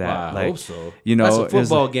above that. Wow, I hope so. You know, that's a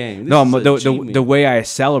football game. The way I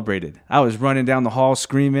celebrated, I was running down the hall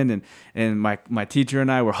screaming, and my teacher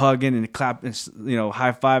and I were hugging and clapping,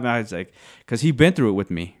 high five. And I was like, because he'd been through it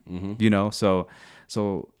with me,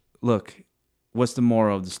 So look, what's the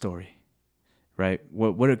moral of the story, right?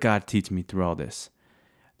 What did God teach me through all this?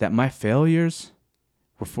 That my failures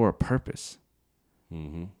were for a purpose,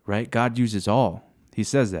 right? God uses all. He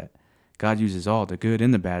says that. God uses all, the good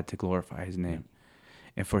and the bad, to glorify his name.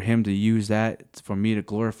 And for him to use that, for me to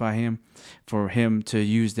glorify him, for him to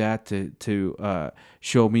use that to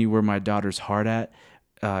show me where my daughter's heart at,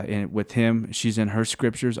 and with him, she's in her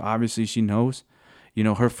scriptures. Obviously, she knows.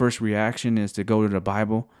 Her first reaction is to go to the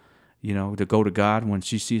Bible, to go to God when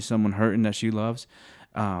she sees someone hurting that she loves.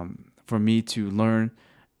 For me to learn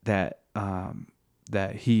that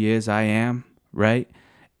he is, I am, right?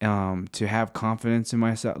 To have confidence in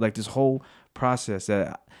myself, like this whole process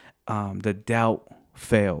that the doubt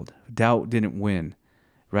failed. Doubt didn't win,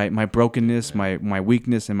 right? My brokenness, my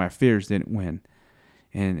weakness, and my fears didn't win.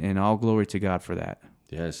 And all glory to God for that.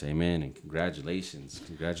 Yes, amen, and congratulations.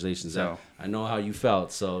 So, I know how you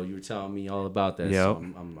felt, so you were telling me all about that. Yep. So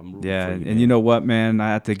I'm rooting for you, and man. you know what, man?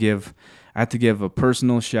 I have to give a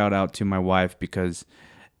personal shout out to my wife because,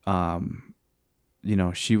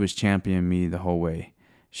 she was championing me the whole way.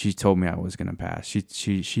 She told me I was gonna pass.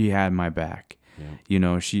 She had my back.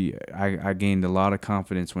 Yeah. I gained a lot of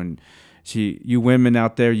confidence when You women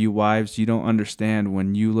out there, you wives, you don't understand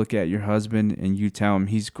when you look at your husband and you tell him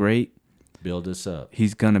he's great, Build us up.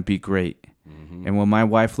 he's going to be great. And when my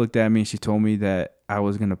wife looked at me, she told me that I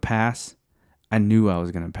was going to pass. I knew I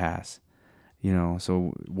was going to pass. You know,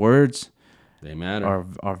 so words They matter.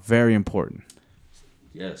 are very important.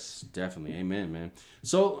 Yes, definitely. Amen, man.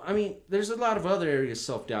 So, I mean, there's a lot of other areas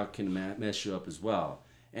self-doubt can mess you up as well.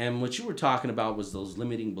 And what you were talking about was those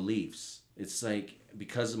limiting beliefs. It's like,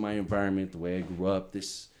 because of my environment, the way I grew up,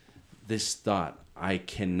 this thought, I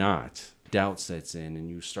cannot, doubt sets in, and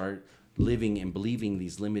you start living and believing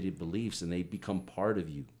these limited beliefs, and they become part of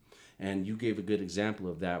you. And you gave a good example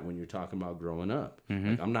of that when you're talking about growing up.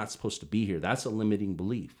 Like, I'm not supposed to be here. That's a limiting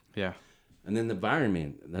belief. Yeah. And then the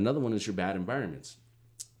environment. Another one is your bad environments.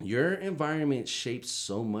 Your environment shapes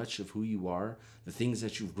so much of who you are, the things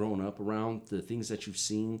that you've grown up around, the things that you've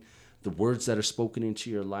seen, the words that are spoken into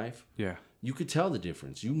your life. Yeah. You could tell the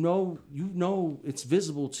difference. You know it's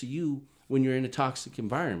visible to you when you're in a toxic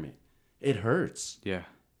environment. It hurts. Yeah.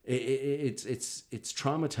 It's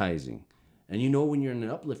traumatizing. And you know when you're in an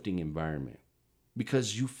uplifting environment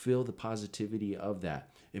because you feel the positivity of that.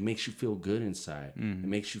 It makes you feel good inside. It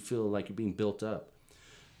makes you feel like you're being built up.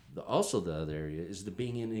 Also, the other area is the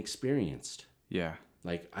being inexperienced. Yeah.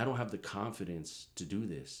 Like, I don't have the confidence to do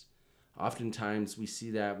this. Oftentimes, we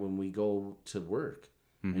see that when we go to work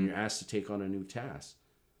and you're asked to take on a new task.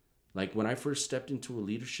 Like, when I first stepped into a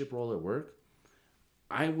leadership role at work,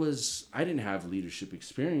 I didn't have leadership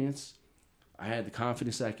experience. I had the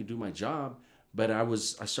confidence that I could do my job, but I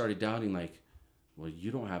started doubting, like, well,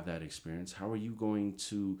 you don't have that experience. How are you going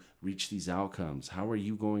to reach these outcomes? How are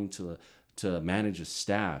you going to manage a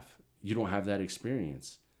staff? You don't have that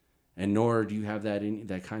experience, and nor do you have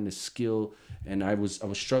that kind of skill. And I was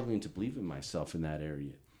struggling to believe in myself in that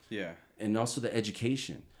area. Yeah. And also the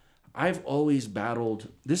education. I've always battled.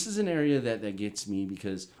 This is an area that gets me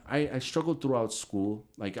because I struggled throughout school.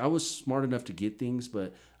 Like, I was smart enough to get things,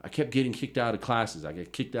 but I kept getting kicked out of classes. I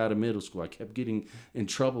got kicked out of middle school. I kept getting in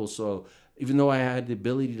trouble. So even though I had the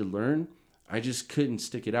ability to learn, I just couldn't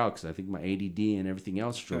stick it out because I think my ADD and everything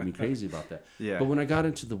else drove me crazy about that. Yeah. But when I got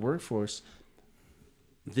into the workforce,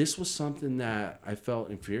 this was something that I felt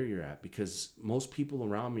inferior at because most people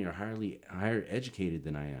around me are higher educated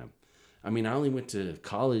than I am. I mean, I only went to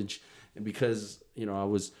college because, you know, I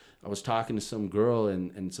was talking to some girl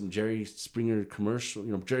and some Jerry Springer commercial.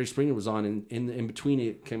 You know, Jerry Springer was on, and in between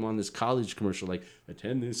it came on this college commercial, like,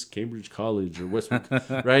 attend this Cambridge College or Westbrook,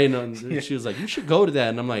 right? And she was like, you should go to that.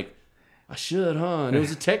 And I'm like, I should, huh? And it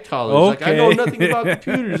was a tech college. Okay. Like, I know nothing about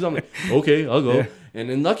computers. I'm like, okay, I'll go. Yeah.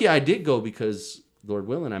 And then lucky I did go because, Lord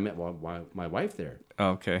willing, I met my wife there.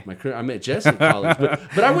 Okay. I met Jess in college,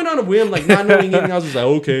 but I went on a whim, like not knowing anything. I was just like,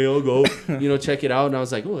 okay, I'll go, check it out. And I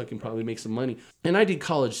was like, oh, I can probably make some money. And I did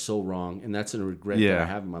college so wrong, and that's a regret that I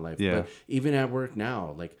have in my life. Yeah. But even at work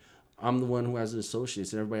now, like, I'm the one who has an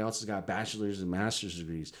associate's, and everybody else has got bachelor's and master's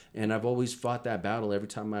degrees. And I've always fought that battle every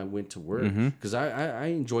time I went to work because I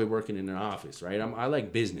enjoy working in an office, right? I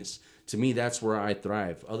like business. To me, that's where I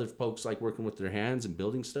thrive. Other folks like working with their hands and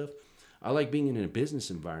building stuff. I like being in a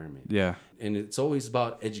business environment. Yeah. And it's always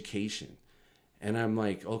about education. And I'm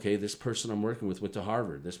like, okay, this person I'm working with went to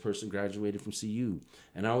Harvard. This person graduated from CU.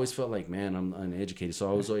 And I always felt like, man, I'm uneducated. So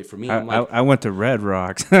I was like, for me, I'm like, I went to Red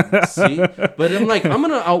Rocks. see? But I'm like, I'm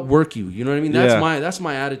going to outwork you. You know what I mean? Yeah. That's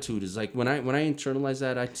my attitude is like when I internalize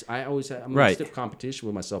that, I always have, I'm in stiff competition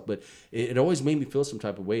with myself. But it always made me feel some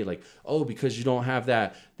type of way. Like, oh, because you don't have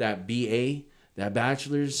that BA, that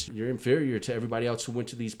bachelor's, you're inferior to everybody else who went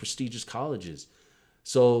to these prestigious colleges.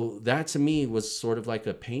 So that to me was sort of like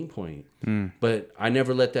a pain point. But I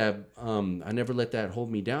never let that hold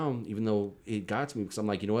me down, even though it got to me, because I'm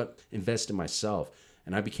like, you know what? Invest in myself.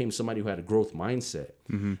 And I became somebody who had a growth mindset.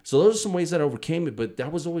 So those are some ways that I overcame it, but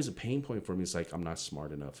that was always a pain point for me. It's like, I'm not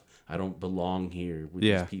smart enough. I don't belong here with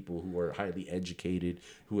these people who are highly educated,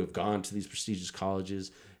 who have gone to these prestigious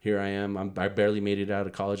colleges. Here I am. I barely made it out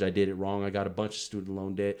of college. I did it wrong. I got a bunch of student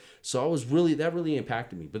loan debt. So that really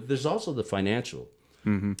impacted me. But there's also the financial.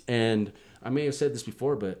 And I may have said this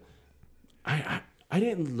before, but I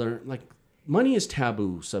didn't learn, like, money is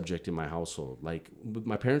taboo subject in my household. Like,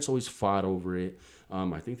 my parents always fought over it.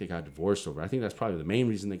 I think they got divorced over it. I think that's probably the main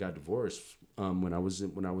reason they got divorced when I was in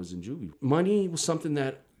juvie. Money was something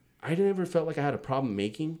that I never felt like I had a problem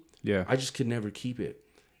making. Yeah. I just could never keep it.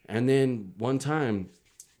 And then one time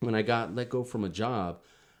when I got let go from a job,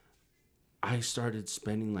 I started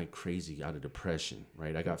spending like crazy out of depression,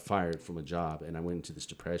 right? I got fired from a job and I went into this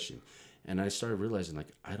depression. And I started realizing, like,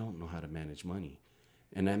 I don't know how to manage money.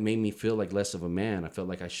 And that made me feel like less of a man. I felt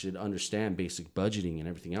like I should understand basic budgeting and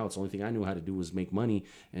everything else. The only thing I knew how to do was make money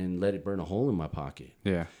and let it burn a hole in my pocket.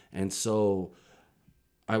 Yeah. And so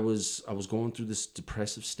I was going through this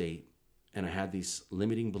depressive state, and I had these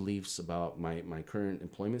limiting beliefs about my current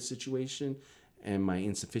employment situation and my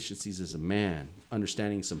insufficiencies as a man,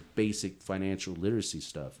 understanding some basic financial literacy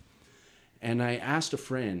stuff. And I asked a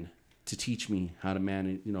friend to teach me how to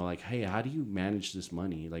manage, like, hey, how do you manage this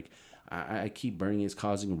money? Like, I keep burning, it's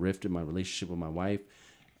causing a rift in my relationship with my wife.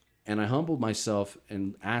 And I humbled myself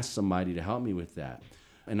and asked somebody to help me with that.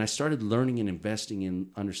 And I started learning and investing in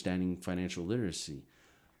understanding financial literacy.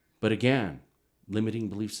 But again, limiting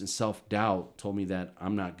beliefs and self-doubt told me that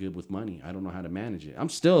I'm not good with money. I don't know how to manage it. I'm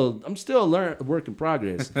still a work in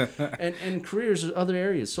progress. and careers are other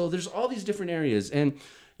areas. So there's all these different areas. And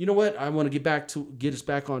you know what? I want to get us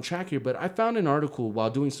back on track here, but I found an article while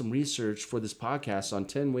doing some research for this podcast on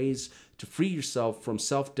 10 ways to free yourself from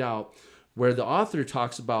self-doubt, where the author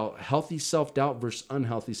talks about healthy self-doubt versus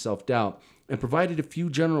unhealthy self-doubt, and provided a few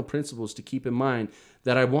general principles to keep in mind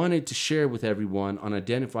that I wanted to share with everyone on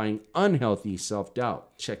identifying unhealthy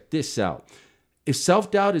self-doubt. Check this out. If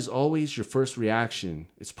self-doubt is always your first reaction,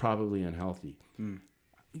 it's probably unhealthy.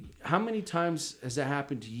 How many times has that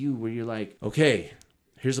happened to you where you're like, okay,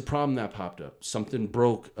 here's a problem that popped up. Something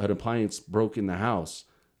broke, an appliance broke in the house.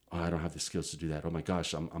 Oh, I don't have the skills to do that. Oh my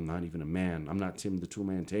gosh, I'm not even a man. I'm not Tim the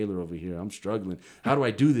Toolman Taylor over here. I'm struggling. How do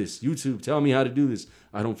I do this? YouTube, tell me how to do this.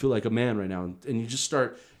 I don't feel like a man right now. And you just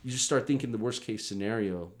start thinking the worst case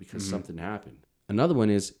scenario because something happened. Another one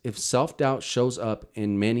is if self-doubt shows up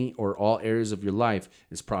in many or all areas of your life,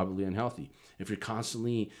 it's probably unhealthy. If you're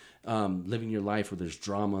constantly living your life where there's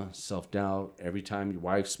drama, self-doubt, every time your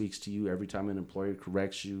wife speaks to you, every time an employer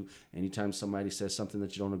corrects you, anytime somebody says something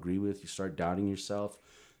that you don't agree with, you start doubting yourself,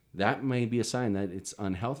 that may be a sign that it's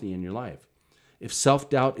unhealthy in your life. If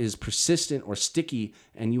self-doubt is persistent or sticky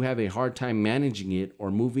and you have a hard time managing it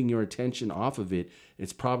or moving your attention off of it,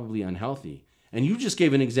 it's probably unhealthy. And you just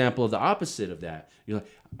gave an example of the opposite of that. You're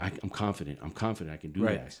like, I'm confident I can do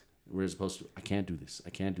that. Whereas opposed to, I can't do this.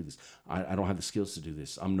 I don't have the skills to do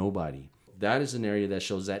this. I'm nobody. That is an area that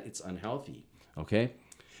shows that it's unhealthy, okay?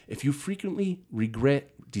 If you frequently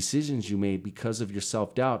regret decisions you made because of your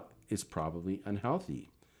self-doubt, it's probably unhealthy.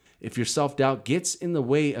 If your self-doubt gets in the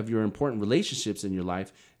way of your important relationships in your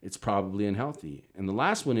life, it's probably unhealthy. And the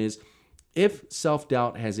last one is, if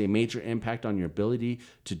self-doubt has a major impact on your ability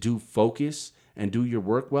to focus and do your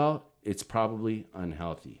work well, it's probably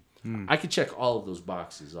unhealthy. I could check all of those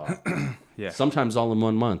boxes off. Yeah. Sometimes all in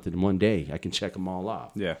 1 month, in one day, I can check them all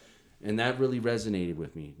off. Yeah. And that really resonated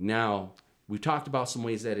with me. Now, we've talked about some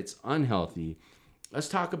ways that it's unhealthy. Let's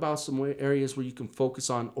talk about some areas where you can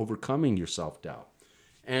focus on overcoming your self-doubt.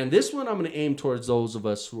 And this one I'm going to aim towards those of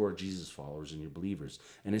us who are Jesus followers and you're believers.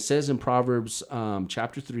 And it says in Proverbs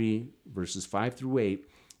chapter 3, verses 5 through 8,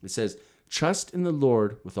 it says, "Trust in the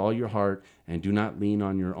Lord with all your heart and do not lean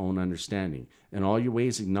on your own understanding. In all your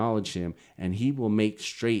ways acknowledge him, and he will make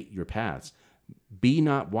straight your paths. Be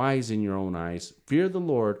not wise in your own eyes. Fear the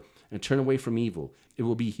Lord and turn away from evil. It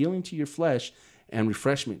will be healing to your flesh and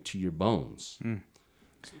refreshment to your bones."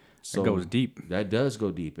 So it goes deep. That does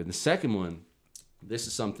go deep. And the second one, this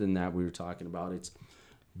is something that we were talking about. It's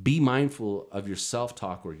be mindful of your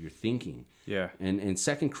self-talk or your thinking. Yeah. And in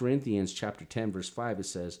 2 Corinthians chapter 10, verse 5, it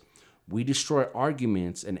says, "We destroy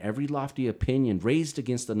arguments and every lofty opinion raised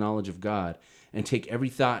against the knowledge of God and take every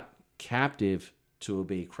thought captive to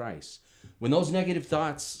obey Christ." When those negative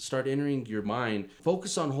thoughts start entering your mind,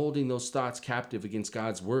 focus on holding those thoughts captive against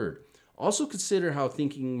God's word. Also consider how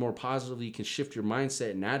thinking more positively can shift your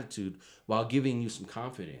mindset and attitude while giving you some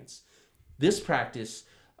confidence. This practice,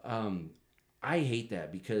 I hate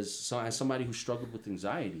that because as somebody who struggled with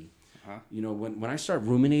anxiety, when I start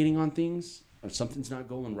ruminating on things or something's not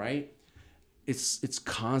going right, it's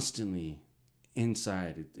constantly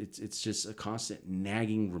inside. It's just a constant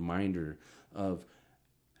nagging reminder of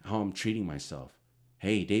how I'm treating myself.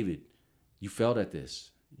 Hey, David, you failed at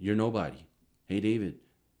this. You're nobody. Hey, David,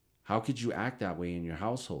 how could you act that way in your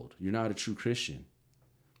household? You're not a true Christian.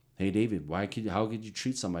 Hey, David, how could you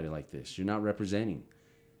treat somebody like this? You're not representing.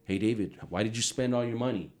 Hey, David, why did you spend all your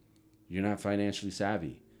money? You're not financially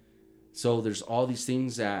savvy. So there's all these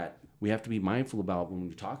things that we have to be mindful about when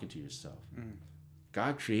you're talking to yourself.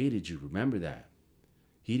 God created you. Remember that.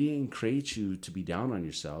 He didn't create you to be down on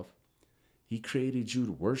yourself. He created you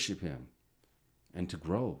to worship him and to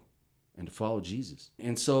grow and to follow Jesus.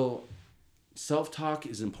 And so self-talk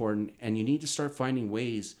is important, and you need to start finding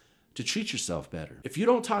ways to treat yourself better. If you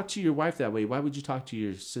don't talk to your wife that way, why would you talk to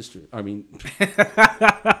your sister? I mean,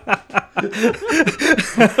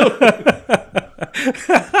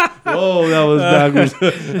 Whoa, that was backwards.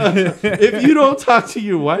 If you don't talk to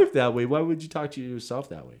your wife that way, why would you talk to yourself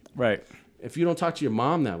that way? Right. If you don't talk to your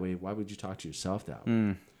mom that way, why would you talk to yourself that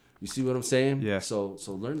way? You see what I'm saying? Yeah. So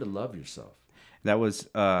learn to love yourself. That was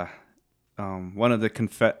one of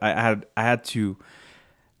the I had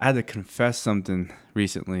to confess something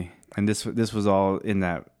recently, and this was all in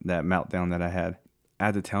that meltdown that I had. I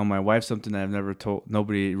had to tell my wife something that I've never told.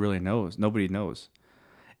 Nobody really knows. Nobody knows.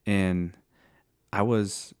 And I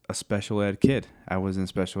was a special ed kid. I was in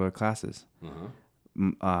special ed classes,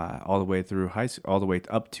 all the way through high school, all the way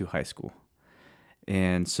up to high school.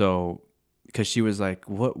 And so, because she was like,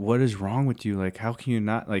 "What is wrong with you? Like, how can you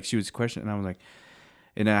not?" Like, she was questioning, and I was like,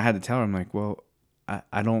 and I had to tell her, I'm like, "Well,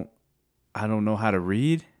 I don't know how to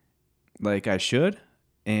read, like I should."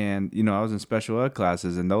 And I was in special ed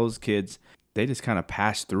classes, and those kids, they just kind of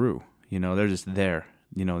pass through. They're just there.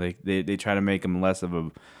 They try to make them less of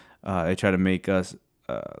a. They try to make us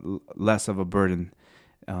less of a burden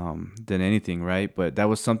than anything, right? But that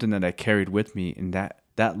was something that I carried with me, and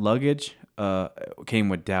that luggage came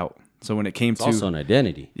with doubt. So when it came to also an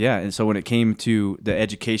identity, yeah, and so when it came to the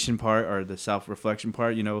education part or the self-reflection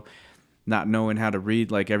part, not knowing how to read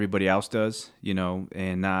like everybody else does,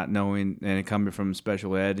 and not knowing, and coming from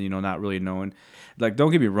special ed, not really knowing, like,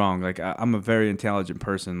 don't get me wrong, like I'm a very intelligent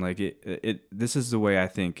person, like this is the way I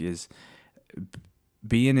think is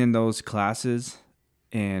being in those classes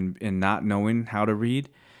and not knowing how to read.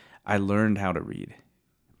 I learned how to read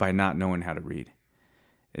by not knowing how to read.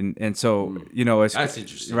 And so, it's that's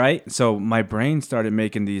interesting, right? So my brain started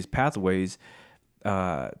making these pathways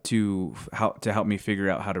to help me figure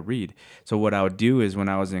out how to read. So what I would do is when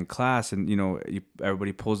I was in class and,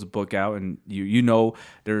 everybody pulls the book out and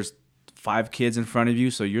there's 5 kids in front of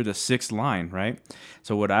you, so you're the 6th line, right?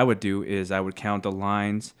 So what I would do is I would count the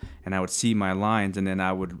lines and I would see my lines, and then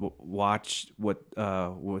I would watch what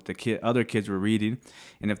the other kids were reading,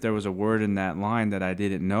 and if there was a word in that line that I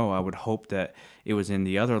didn't know, I would hope that it was in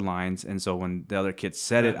the other lines, and so when the other kids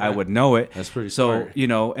said it, I would know it. That's pretty smart.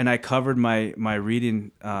 So and I covered my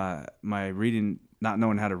reading not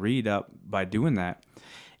knowing how to read up by doing that,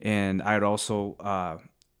 and I'd also.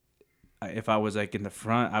 If I was like in the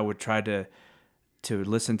front, I would try to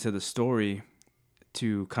listen to the story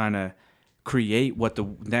to kind of create what the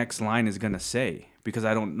next line is going to say, because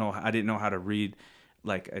I didn't know how to read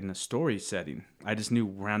like in a story setting. I just knew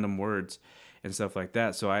random words and stuff like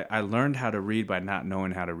that. So I learned how to read by not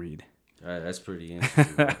knowing how to read. All right, that's pretty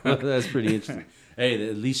interesting. That's pretty interesting. Hey,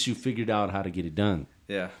 at least you figured out how to get it done.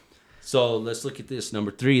 Yeah. So let's look at this.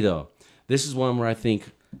 Number 3, though. This is one where I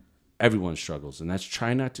think everyone struggles, and that's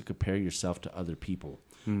try not to compare yourself to other people.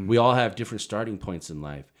 We all have different starting points in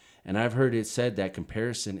life, and I've heard it said that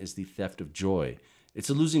comparison is the theft of joy. It's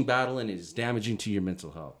a losing battle, and it is damaging to your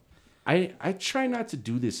mental health. I try not to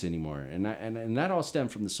do this anymore, and that all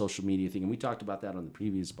stemmed from the social media thing, and we talked about that on the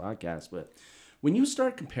previous podcast. But when you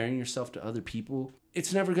start comparing yourself to other people,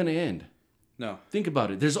 it's never going to end. No. Think about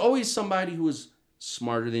it. There's always somebody who is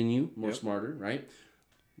smarter than you, more smarter, right?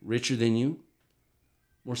 Richer than you,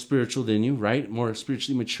 more spiritual than you, right? More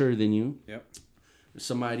spiritually mature than you. Yep. There's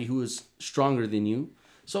somebody who is stronger than you.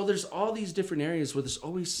 So there's all these different areas where there's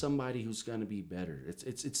always somebody who's going to be better.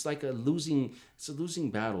 It's like a losing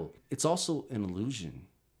battle. It's also an illusion.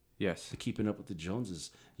 Yes. To keeping up with the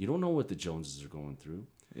Joneses. You don't know what the Joneses are going through.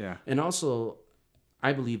 Yeah. And also,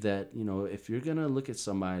 I believe that, if you're going to look at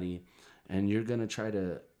somebody and you're going to try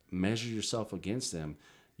to measure yourself against them,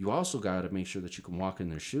 you also got to make sure that you can walk in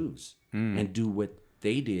their shoes and do what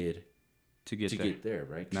they did to get there,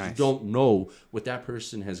 right? 'Cause nice. You don't know what that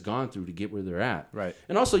person has gone through to get where they're at. Right.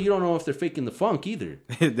 And also, you don't know if they're faking the funk either.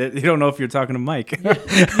 You don't know if you're talking to Mike. You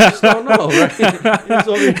just don't know, right?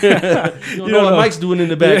 You don't know what Mike's doing in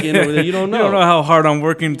the back end over there. You don't know. You don't know how hard I'm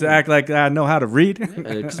working to act like I know how to read.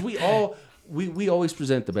 Because we always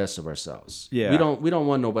present the best of ourselves. Yeah. We don't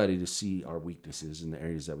want nobody to see our weaknesses in the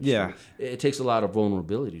areas that we struggle. It takes a lot of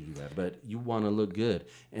vulnerability to do that, but you want to look good.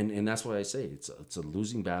 And that's why I say it's a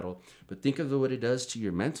losing battle. But think of what it does to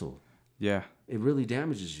your mental. Yeah. It really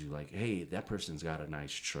damages you. Like, hey, that person's got a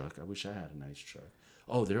nice truck. I wish I had a nice truck.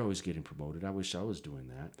 Oh, they're always getting promoted. I wish I was doing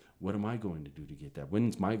that. What am I going to do to get that?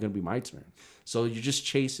 When's going to be my turn? So you're just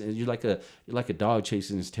chasing. You're like a dog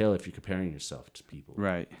chasing his tail if you're comparing yourself to people.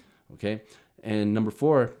 Right. Okay. And number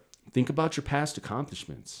 4, think about your past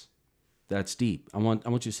accomplishments. That's deep. I want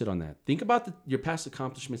you to sit on that. Think about your past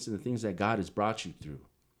accomplishments and the things that God has brought you through.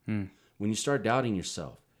 When you start doubting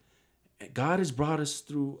yourself, God has brought us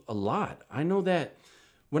through a lot. I know that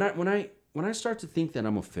when I start to think that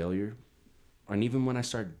I'm a failure, and even when I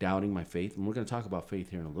start doubting my faith, and we're going to talk about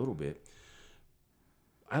faith here in a little bit,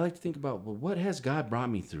 I like to think about, well, what has God brought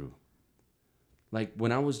me through? Like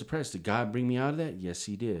when I was depressed, did God bring me out of that? Yes,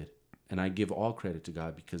 he did. And I give all credit to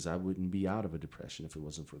God because I wouldn't be out of a depression if it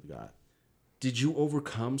wasn't for God. Did you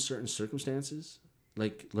overcome certain circumstances?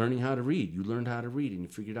 Like learning how to read. You learned how to read and you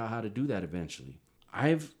figured out how to do that eventually.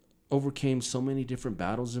 I've overcame so many different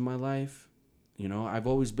battles in my life. You know, I've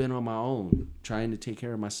always been on my own, trying to take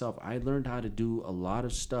care of myself. I learned how to do a lot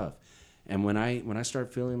of stuff. And when I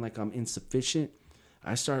start feeling like I'm insufficient,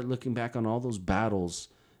 I start looking back on all those battles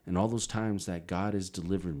and all those times that God has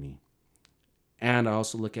delivered me. And I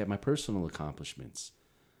also look at my personal accomplishments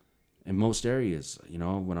in most areas. You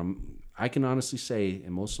know, I can honestly say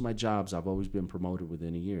in most of my jobs, I've always been promoted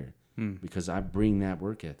within a year because I bring that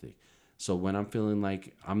work ethic. So when I'm feeling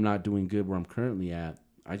like I'm not doing good where I'm currently at,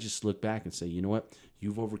 I just look back and say, you know what?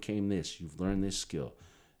 You've overcame this. You've learned this skill.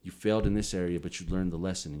 You failed in this area, but you learned the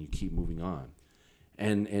lesson and you keep moving on.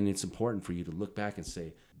 And it's important for you to look back and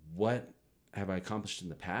say, what have I accomplished in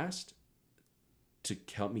the past to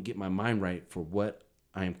help me get my mind right for what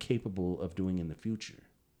I am capable of doing in the future?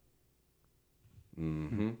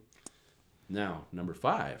 Now, number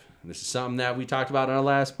 5, and this is something that we talked about in our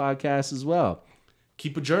last podcast as well.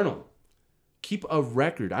 Keep a journal. Keep a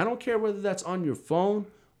record. I don't care whether that's on your phone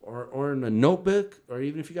or in a notebook, or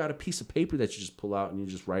even if you got a piece of paper that you just pull out and you're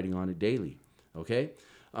just writing on it daily. Okay?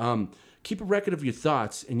 Keep a record of your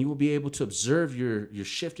thoughts, and you will be able to observe your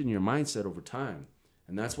shift in your mindset over time.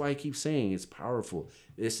 And that's why I keep saying it's powerful.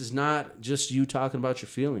 This is not just you talking about your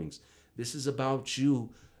feelings. This is about you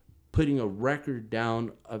putting a record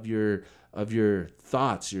down of your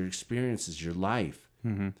thoughts, your experiences, your life.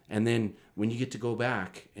 And then when you get to go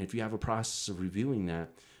back, and if you have a process of reviewing that,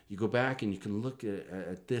 you go back and you can look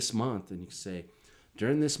at this month and you can say,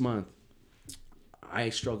 during this month, I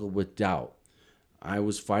struggled with doubt. I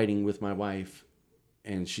was fighting with my wife,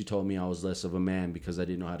 and she told me I was less of a man because I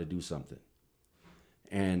didn't know how to do something.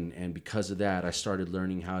 And because of that, I started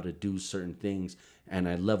learning how to do certain things, and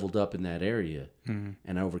I leveled up in that area, and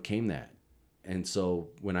I overcame that. And so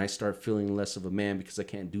when I start feeling less of a man because I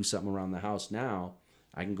can't do something around the house now,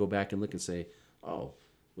 I can go back and look and say, oh,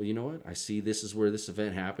 well, you know what? I see this is where this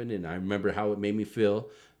event happened, and I remember how it made me feel.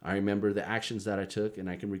 I remember the actions that I took, and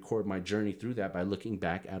I can record my journey through that by looking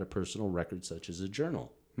back at a personal record such as a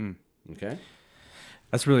journal. Okay?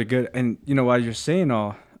 That's really good. And, you know, while you're saying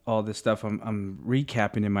all this stuff, I'm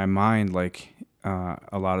recapping in my mind, like,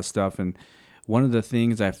 a lot of stuff. And one of the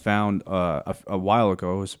things I found a while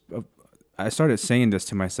ago was I started saying this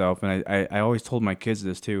to myself, and I always told my kids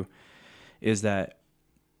this too, is that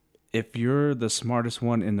if you're the smartest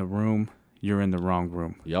one in the room, you're in the wrong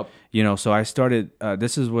room. Yep. You know, so I started,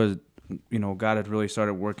 this is what, you know, God had really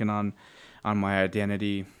started working on my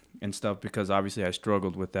identity and stuff, because obviously I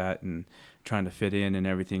struggled with that and trying to fit in and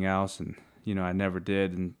everything else. And, you know, I never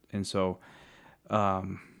did. And so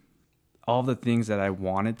all the things that I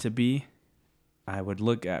wanted to be, I would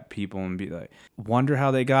look at people and be like, wonder how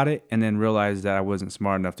they got it, and then realize that I wasn't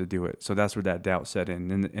smart enough to do it. So that's where that doubt set in,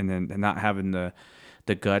 and then not having the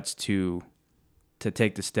guts to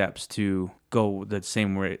take the steps to go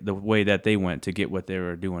the way that they went to get what they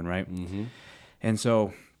were doing, right? And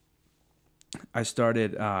so I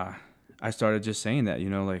started just saying that, you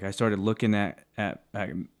know, like I started looking at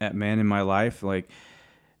men in my life, like,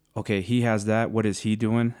 okay, he has that. What is he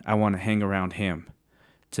doing? I want to hang around him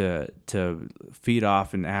to feed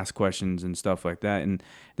off and ask questions and stuff like that. And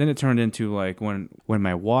then it turned into like when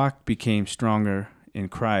my walk became stronger in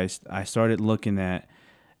Christ, I started looking at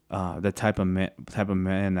the type of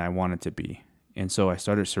man I wanted to be. And so I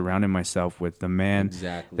started surrounding myself with the man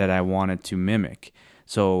that I wanted to mimic.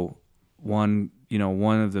 So one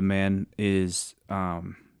of the men is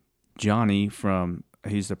Johnny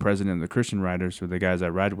he's the president of the Christian Writers, for the guys I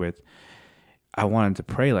ride with. I wanted to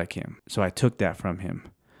pray like him. So I took that from him.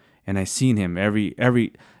 And I seen him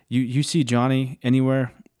you see Johnny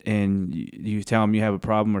anywhere and you tell him you have a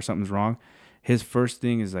problem or something's wrong, his first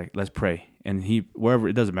thing is like, let's pray. And wherever,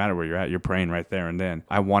 it doesn't matter where you're at, you're praying right there and then.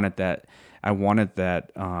 I wanted that you want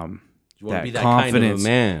that to be that confidence. kind of a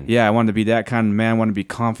man. Yeah, I wanted to be that kind of man. I wanted to be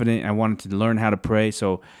confident. I wanted to learn how to pray.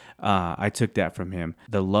 So I took that from him.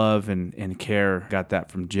 The love and care, got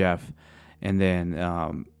that from Jeff. And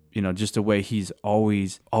then, just the way he's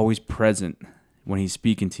always present when he's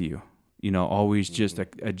speaking to you, always just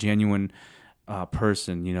a genuine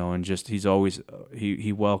person, and just he's always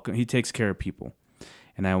he takes care of people,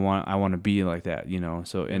 and I want to be like that,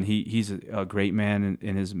 So and he's a great man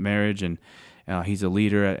in his marriage, and he's a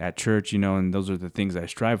leader at church, and those are the things I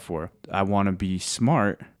strive for. I want to be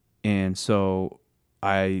smart, and so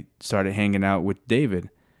I started hanging out with David,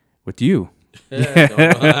 with you.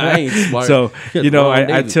 I ain't smart. So, Wrong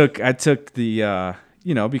I David. took the,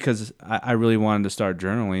 because I really wanted to start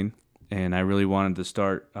journaling, and I really wanted to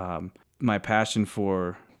start my passion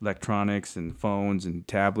for electronics and phones and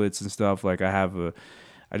tablets and stuff. Like I'm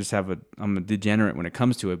a degenerate when it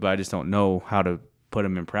comes to it, but I just don't know how to put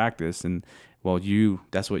them in practice. And well,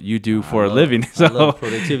 that's what you do for a living. So, I love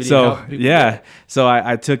productivity. so and helping people yeah, do it. so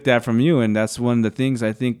I took that from you, and that's one of the things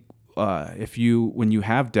I think. When you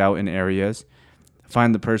have doubt in areas,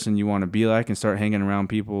 find the person you want to be like and start hanging around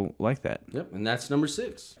people like that. Yep, and that's number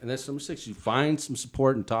 6. You find some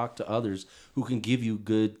support and talk to others who can give you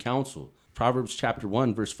good counsel. Proverbs chapter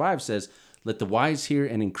 1, verse 5 says, "Let the wise hear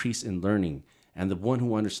and increase in learning, and the one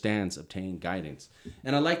who understands obtain guidance."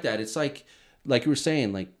 And I like that. It's like you were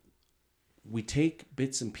saying, like we take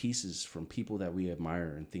bits and pieces from people that we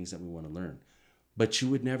admire and things that we want to learn. But you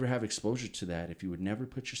would never have exposure to that if you would never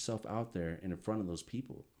put yourself out there and in front of those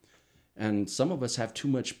people. And some of us have too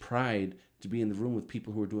much pride to be in the room with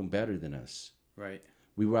people who are doing better than us. Right.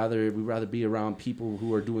 We rather be around people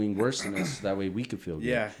who are doing worse than us. That way we could feel good.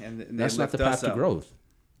 Yeah, and that's not the path to growth.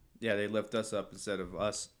 Yeah, they lift us up instead of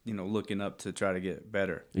us, looking up to try to get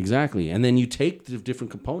better. Exactly. And then you take the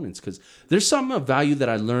different components, because there's something of value that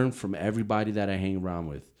I learn from everybody that I hang around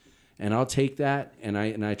with. And I'll take that and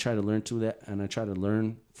I try to learn to that, and I try to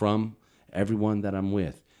learn from everyone that I'm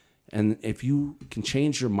with. And if you can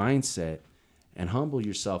change your mindset and humble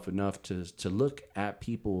yourself enough to look at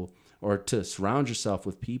people, or to surround yourself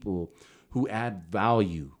with people who add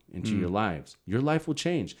value into your life will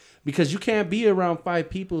change. Because you can't be around 5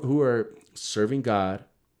 people who are serving God,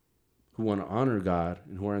 who want to honor God,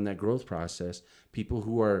 and who are in that growth process, people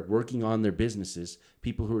who are working on their businesses,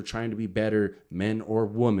 people who are trying to be better men or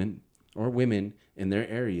women in their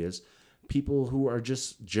areas, people who are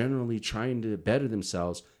just generally trying to better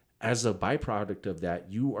themselves. As a byproduct of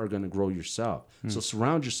that, you are going to grow yourself. So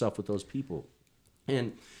surround yourself with those people.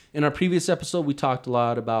 And in our previous episode, we talked a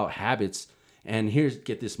lot about habits. And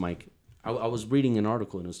get this, Mike. I was reading an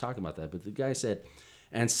article and it was talking about that. But the guy said,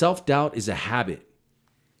 and self-doubt is a habit.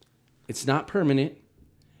 It's not permanent.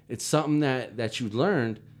 It's something that you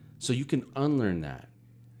learned so you can unlearn that.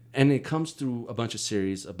 And it comes through a bunch of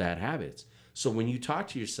series of bad habits. So when you talk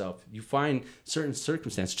to yourself, you find certain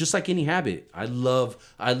circumstances, just like any habit. I love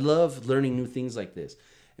learning new things like this.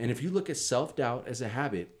 And if you look at self-doubt as a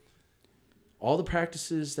habit, all the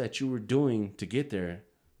practices that you were doing to get there,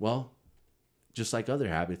 well, just like other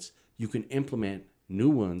habits, you can implement new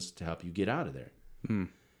ones to help you get out of there.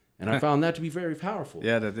 And I found that to be very powerful.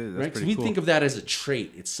 Yeah, that is. That's right? pretty We cool. think of that as a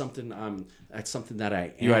trait. It's something that's something that I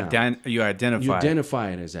am. You identify. You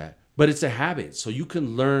identify it as that. But it's a habit. So you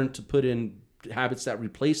can learn to put in habits that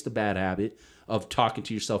replace the bad habit of talking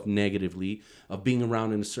to yourself negatively, of being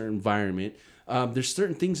around in a certain environment. There's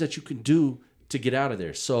certain things that you can do to get out of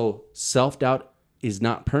there. So self-doubt is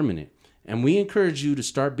not permanent. And we encourage you to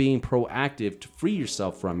start being proactive to free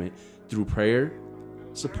yourself from it through prayer,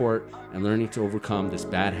 support, and learning to overcome this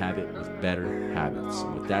bad habit with better habits.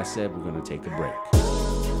 And with that said, we're going to take a break.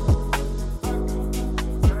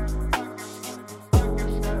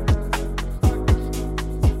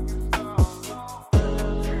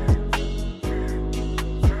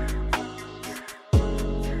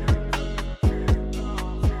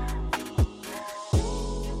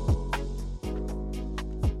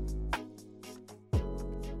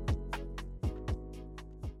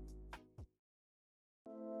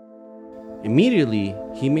 Immediately,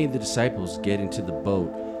 he made the disciples get into the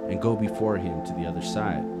boat and go before him to the other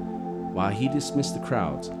side, while he dismissed the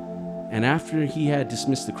crowds. And after he had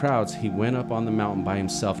dismissed the crowds, he went up on the mountain by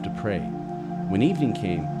himself to pray. When evening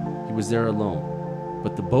came, he was there alone.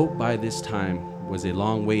 But the boat by this time was a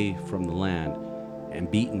long way from the land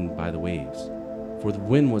and beaten by the waves, for the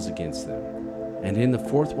wind was against them. And in the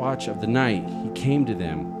 4th watch of the night, he came to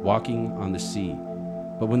them walking on the sea.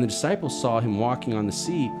 But when the disciples saw him walking on the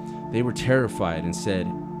sea, they were terrified and said,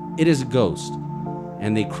 "It is a ghost."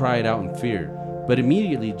 And they cried out in fear. But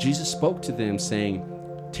immediately Jesus spoke to them, saying,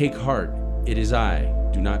 "Take heart, it is I,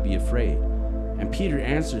 do not be afraid." And Peter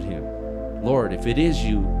answered him, "Lord, if it is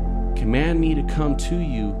you, command me to come to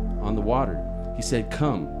you on the water." He said,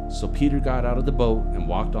 "Come." So Peter got out of the boat and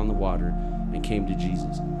walked on the water and came to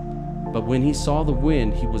Jesus. But when he saw the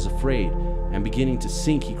wind, he was afraid, and beginning to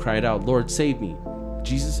sink, he cried out, "Lord, save me."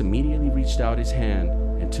 Jesus immediately reached out his hand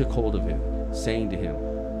and took hold of him, saying to him,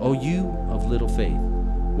 "O you of little faith,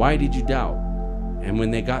 why did you doubt?" And when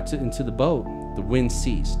they got into the boat, the wind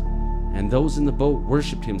ceased, and those in the boat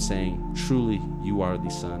worshipped him, saying, "Truly you are the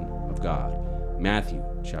Son of God." Matthew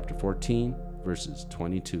chapter 14, verses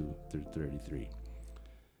 22 through 33.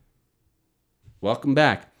 Welcome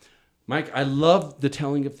back. Mike, I love the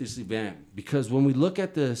telling of this event because when we look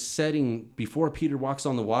at the setting before Peter walks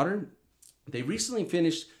on the water, they recently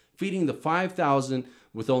finished feeding the 5,000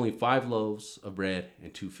 with only 5 loaves of bread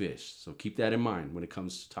and 2 fish. So keep that in mind when it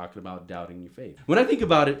comes to talking about doubting your faith. When I think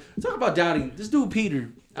about it, talk about doubting. This dude Peter,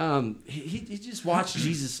 he just watched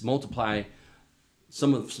Jesus multiply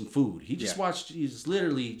some food. He just watched Jesus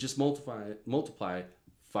literally just multiply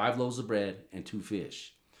 5 loaves of bread and 2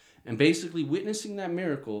 fish, and basically witnessing that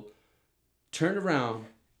miracle, turned around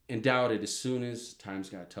and doubted as soon as times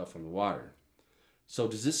got tough on the water. So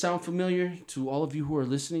does this sound familiar to all of you who are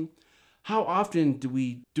listening? How often do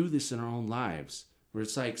we do this in our own lives where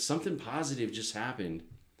it's like something positive just happened,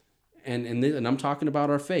 and I'm talking about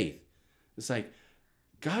our faith. It's like,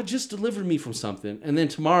 God just delivered me from something, and then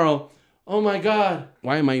tomorrow, oh my God,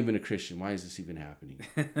 why am I even a Christian? Why is this even happening?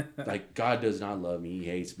 Like, God does not love me. He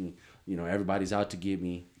hates me. Everybody's out to get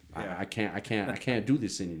me. Yeah. I can't do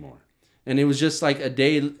this anymore. And it was just like a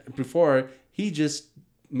day before, he just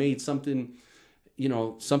made something,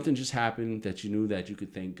 something just happened that you knew that you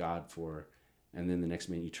could thank God for. And then the next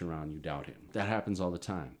minute you turn around and you doubt him. That happens all the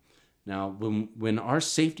time. Now, when our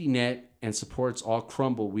safety net and supports all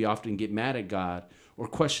crumble, we often get mad at God or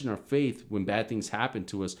question our faith when bad things happen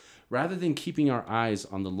to us, rather than keeping our eyes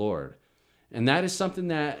on the Lord. And that is something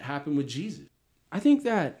that happened with Jesus. I think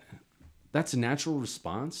that's a natural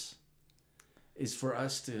response, is for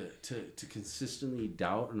us to consistently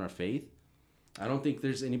doubt in our faith. I don't think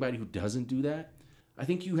there's anybody who doesn't do that. I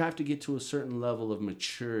think you have to get to a certain level of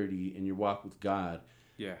maturity in your walk with God,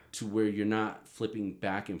 to where you're not flipping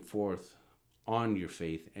back and forth on your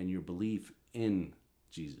faith and your belief in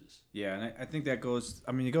Jesus. Yeah, and I think that goes.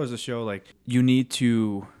 I mean, it goes to show like you need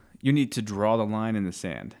to draw the line in the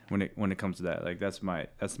sand when it comes to that. Like that's my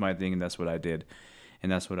thing, and that's what I did,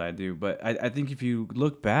 and that's what I do. But I think if you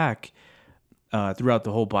look back throughout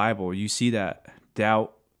the whole Bible, you see that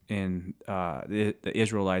doubt in the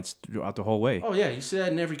Israelites throughout the whole way. Oh yeah, you see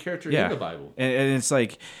that in every character in the Bible. And it's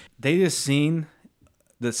like they just seen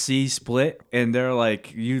the sea split, and they're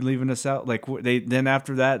like, "You leaving us out?" Like then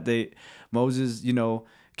after that, Moses,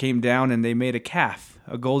 came down and they made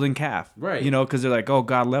a golden calf, right? Because they're like, "Oh,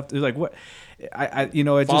 God left." They're like, "What?"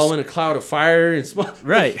 It following a cloud of fire and smoke.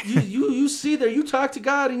 Right. you see there, you talk to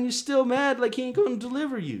God and you're still mad, like he ain't going to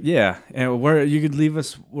deliver you. Yeah, and you could leave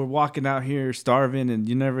us. We're walking out here starving, and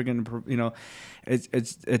you're never gonna.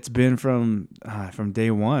 It's been from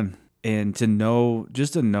day one, and to know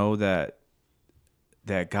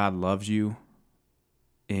that God loves you,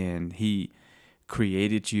 and He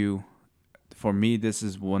created you. For me, this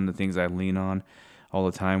is one of the things I lean on all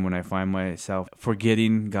the time when I find myself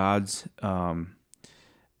forgetting God's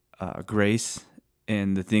grace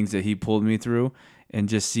and the things that He pulled me through, and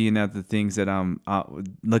just seeing at the things that I'm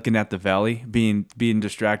looking at the valley, being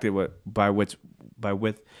distracted with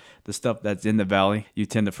the stuff that's in the valley. You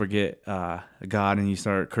tend to forget God, and you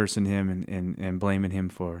start cursing Him and blaming Him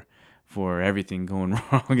for everything going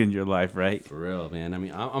wrong in your life, right? For real, man. I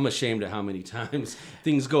mean, I'm ashamed of how many times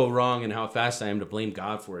things go wrong and how fast I am to blame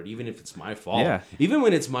God for it, even if it's my fault. Yeah. Even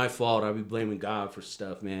when it's my fault, I'll be blaming God for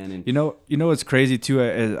stuff, man. And you know what's crazy too?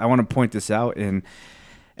 I want to point this out, and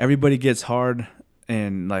everybody gets hard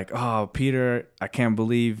and like, "Oh, Peter, I can't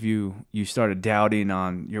believe you started doubting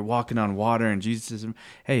you're walking on water." And Jesus says,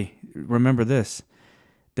 "Hey, remember this?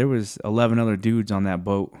 There was 11 other dudes on that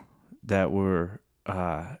boat that were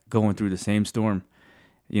going through the same storm.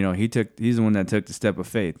 He's the one that took the step of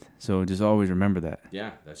faith. So just always remember that."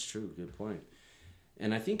 Yeah, that's true. Good point.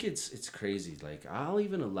 And I think it's crazy. Like, I'll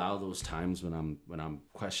even allow those times when I'm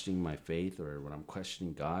questioning my faith or when I'm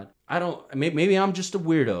questioning God. Maybe I'm just a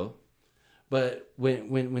weirdo, but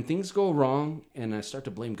when things go wrong and I start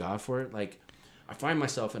to blame God for it, like, I find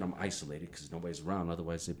myself, and I'm isolated because nobody's around.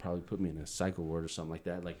 Otherwise, they'd probably put me in a psycho ward or something like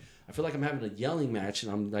that. Like, I feel like I'm having a yelling match,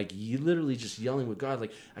 and I'm like, you literally just yelling with God.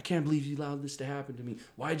 Like, I can't believe you allowed this to happen to me.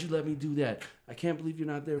 Why'd you let me do that? I can't believe you're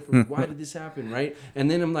not there for me. Why did this happen, right?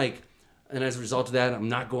 And then I'm like, and as a result of that, I'm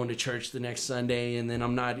not going to church the next Sunday, and then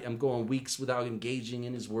I'm going weeks without engaging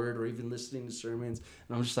in His Word or even listening to sermons.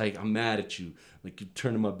 And I'm just like, I'm mad at you. Like, you're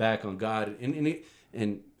turning my back on God. And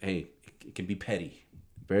hey, it can be petty,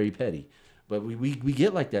 very petty. But we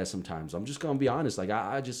get like that sometimes. I'm just going to be honest. Like,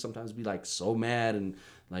 I just sometimes be like so mad and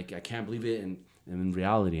like, I can't believe it. And in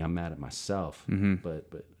reality, I'm mad at myself. Mm-hmm.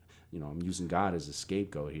 But I'm using God as a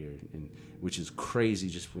scapegoat here, and which is crazy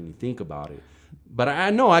just when you think about it. But I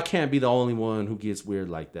know I can't be the only one who gets weird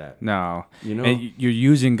like that. No, You know? and you're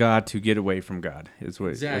using God to get away from God. Is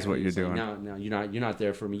what you're It's doing. Like, now you're not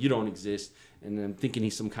there for me. You don't exist. And I'm thinking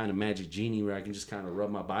he's some kind of magic genie where I can just kind of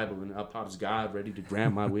rub my Bible and up pops God, ready to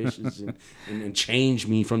grant my wishes and change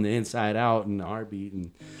me from the inside out in the heartbeat.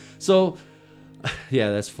 And so,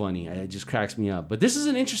 yeah, that's funny. It just cracks me up. But this is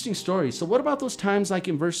an interesting story. So what about those times like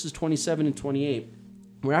in verses 27 and 28?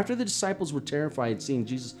 Where after the disciples were terrified seeing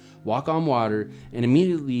Jesus walk on water, and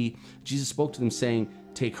immediately Jesus spoke to them saying,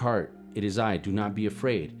 "Take heart, it is I, do not be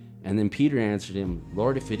afraid." And then Peter answered him,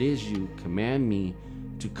 "Lord, if it is you, command me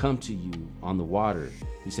to come to you on the water."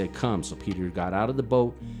 He said, "Come." So Peter got out of the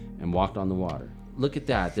boat and walked on the water. Look at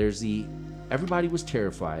that. Everybody was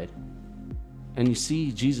terrified, and you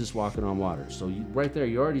see Jesus walking on water. So right there,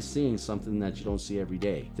 you're already seeing something that you don't see every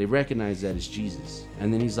day. They recognize that it's Jesus.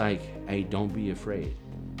 And then he's like, "Hey, don't be afraid.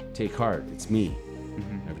 Take heart, it's me.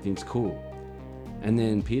 Everything's cool." And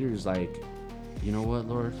then Peter's like, "You know what,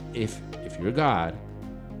 Lord? If you're God,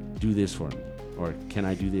 do this for me. Or can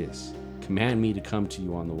I do this? Command me to come to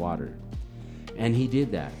you on the water." And he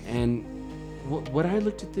did that. And what I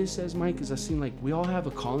looked at this as, Mike, is I seen like we all have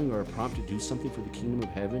a calling or a prompt to do something for the kingdom of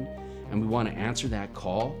heaven, and we want to answer that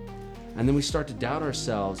call. And then we start to doubt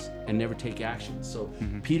ourselves and never take action. So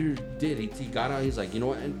Peter did. He got out. He's like, you know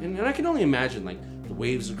what? And I can only imagine, like, the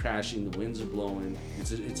waves are crashing, the winds are blowing.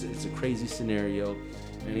 It's a crazy scenario.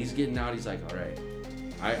 And he's getting out. He's like, all right,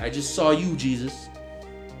 I just saw you, Jesus,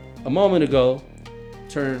 a moment ago,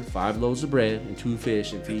 turn 5 loaves of bread and 2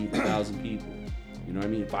 fish and feed 1,000 people. You know what I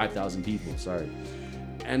mean? 5,000 people, sorry.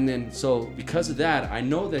 And then, so because of that, I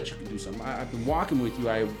know that you can do something. I've been walking with you.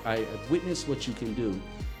 I've witnessed what you can do.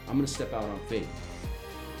 I'm going to step out on faith.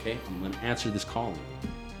 Okay? I'm going to answer this calling.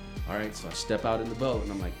 All right? So I step out in the boat,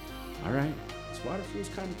 and I'm like, all right, this water feels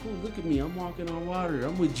kind of cool. Look at me. I'm walking on water.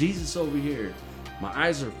 I'm with Jesus over here. My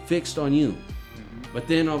eyes are fixed on you. But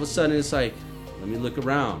then all of a sudden, it's like, let me look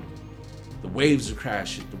around. The waves are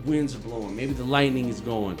crashing. The winds are blowing. Maybe the lightning is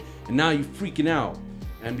going. And now you're freaking out.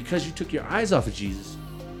 And because you took your eyes off of Jesus,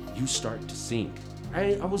 you start to sink.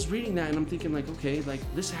 I was reading that and I'm thinking like, okay, like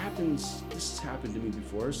this has happened to me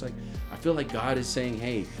before. It's like, I feel like God is saying,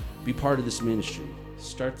 hey, be part of this ministry,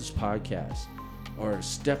 start this podcast, or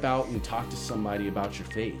step out and talk to somebody about your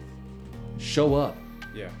faith. Show up.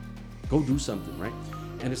 Yeah. Go do something, right?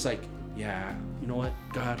 And it's like, yeah, you know what,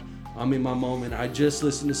 God, I'm in my moment. I just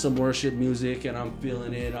listened to some worship music and I'm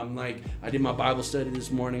feeling it. I'm like, I did my Bible study this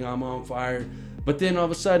morning. I'm on fire. But then all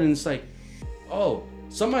of a sudden it's like, oh,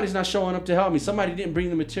 somebody's not showing up to help me. Somebody didn't bring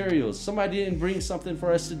the materials. Somebody didn't bring something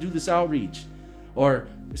for us to do this outreach. Or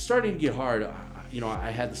it's starting to get hard. You know, I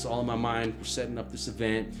had this all in my mind. We're setting up this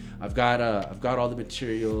event. I've got all the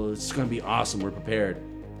materials. It's going to be awesome. We're prepared.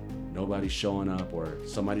 Nobody's showing up, or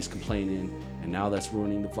somebody's complaining, and now that's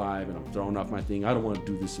ruining the vibe, and I'm throwing off my thing. I don't want to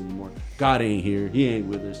do this anymore. God ain't here. He ain't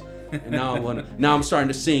with us. And now I'm starting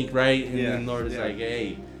to sink, right? And then the Lord is like,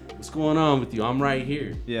 hey, what's going on with you? I'm right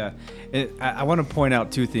here. Yeah. I want to point out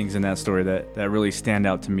 2 things in that story that really stand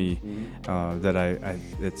out to me, that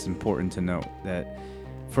it's important to note. That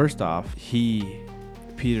first off,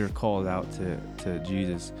 Peter called out to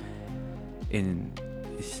Jesus, and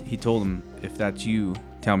he told him, if that's you,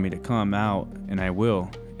 tell me to come out and I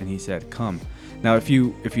will. And he said, come. Now, if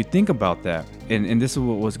you think about that, and this is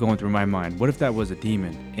what was going through my mind, what if that was a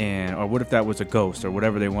demon, or what if that was a ghost, or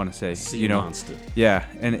whatever they want to say, sea monster. Yeah,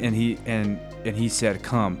 and he said,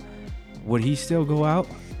 come. Would he still go out?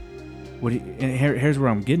 And here's where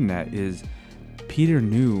I'm getting at is, Peter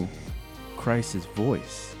knew Christ's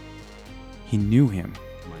voice. He knew him.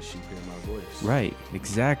 My sheep hear my voice. Right,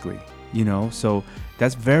 exactly. You know, so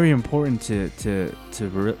that's very important to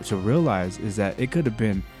realize, is that it could have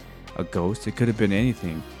been a ghost, it could have been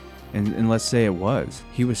anything, and let's say it was.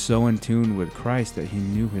 He was so in tune with Christ that he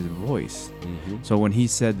knew his voice. Mm-hmm. So when he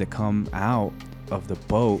said to come out of the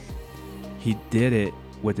boat, he did it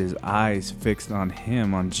with his eyes fixed on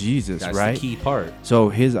him, on Jesus. That's right? the key part. So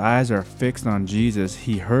his eyes are fixed on Jesus.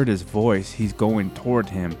 He heard his voice. He's going toward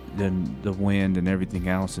him, then the wind and everything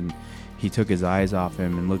else, and he took his eyes off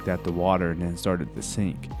him and looked at the water and then started to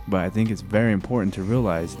sink. But I think it's very important to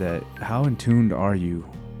realize that, how in tune are you?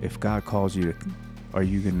 If God calls you, are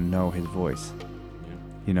you going to know his voice? Yeah.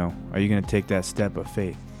 You know, are you going to take that step of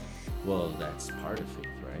faith? Well, that's part of faith,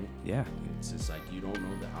 right? Yeah. It's like you don't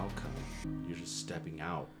know the outcome. You're just stepping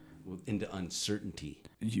out into uncertainty.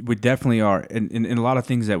 We definitely are. In a lot of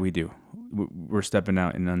things that we do, we're stepping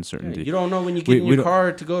out in uncertainty. Yeah, you don't know when you get in your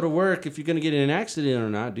car to go to work if you're going to get in an accident or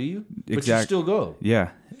not, do you? But you still go. Yeah.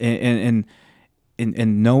 And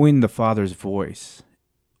knowing the Father's voice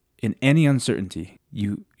in any uncertainty,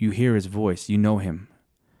 you you hear his voice, you know him,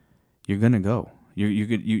 you're going to go.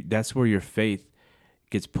 That's where your faith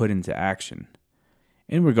gets put into action.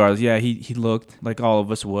 And regardless, yeah, he looked like all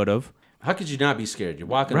of us would have. How could you not be scared? You're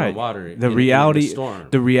walking Right. on water. The reality, in a storm.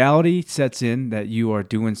 the reality sets in that you are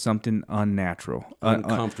doing something unnatural,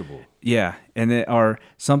 Uncomfortable. yeah, and it are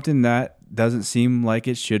something that doesn't seem like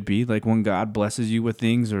it should be. Like when God blesses you with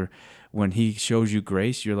things, or when He shows you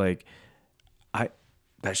grace, you're like,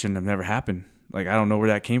 that shouldn't have never happened. Like, I don't know where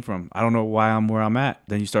that came from. I don't know why I'm where I'm at.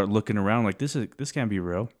 Then you start looking around like, this can't be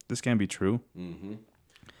real. This can't be true. Mm-hmm.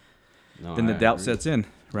 No, Then the doubt sets in,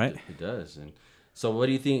 right? It does. And so what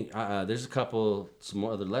do you think? There's some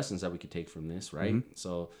more other lessons that we could take from this, right? Mm-hmm.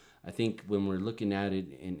 So I think when we're looking at it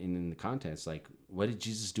in the context, like, what did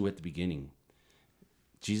Jesus do at the beginning?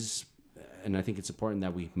 Jesus, and I think it's important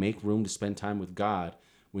that we make room to spend time with God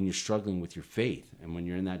when you're struggling with your faith and when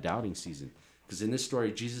you're in that doubting season. Because in this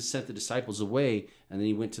story, Jesus sent the disciples away, and then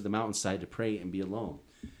he went to the mountainside to pray and be alone.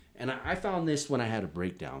 And I found this when I had a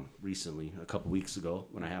breakdown recently, a couple weeks ago,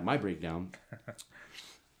 when I had my breakdown.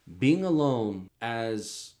 Being alone,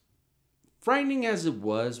 as frightening as it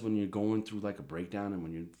was when you're going through like a breakdown and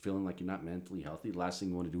when you're feeling like you're not mentally healthy, the last thing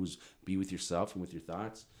you want to do is be with yourself and with your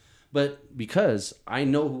thoughts. But because I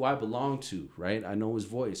know who I belong to, right? I know his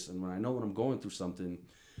voice. And when I know when I'm going through something,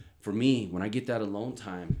 for me, when I get that alone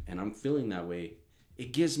time and I'm feeling that way,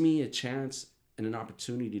 it gives me a chance and an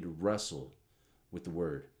opportunity to wrestle with the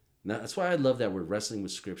word. Now, that's why I love that word, wrestling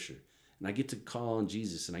with scripture. And I get to call on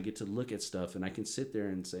Jesus and I get to look at stuff and I can sit there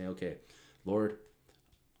and say, okay, Lord,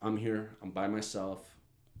 I'm here. I'm by myself.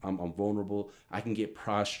 I'm vulnerable. I can get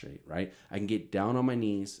prostrate, right? I can get down on my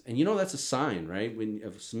knees. And that's a sign, right?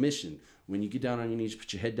 Of submission. When you get down on your knees,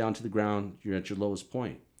 put your head down to the ground, you're at your lowest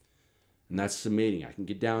point. And that's submitting. I can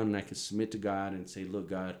get down and I can submit to God and say, look,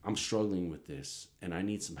 God, I'm struggling with this and I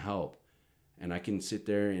need some help. And I can sit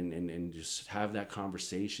there and just have that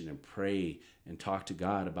conversation and pray and talk to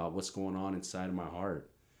God about what's going on inside of my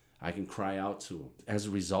heart. I can cry out to him. As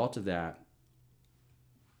a result of that,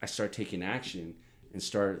 I start taking action and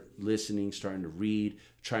start listening, starting to read,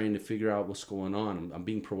 trying to figure out what's going on. I'm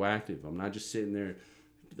being proactive. I'm not just sitting there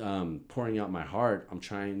pouring out my heart. I'm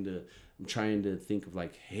trying to think of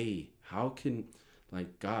like, hey, how can,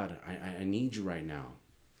 like, God, I need you right now.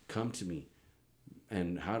 Come to me.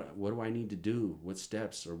 And what do I need to do? What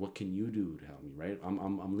steps or what can you do to help me, right?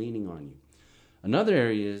 I'm leaning on you. Another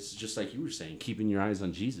area is, just like you were saying, keeping your eyes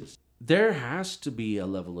on Jesus. There has to be a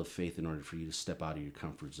level of faith in order for you to step out of your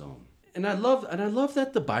comfort zone. And I love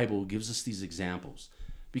that the Bible gives us these examples,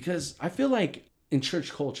 because I feel like in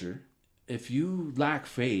church culture, if you lack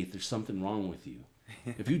faith, there's something wrong with you.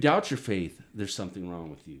 If you doubt your faith, there's something wrong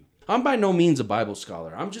with you. I'm by no means a Bible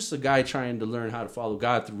scholar. I'm just a guy trying to learn how to follow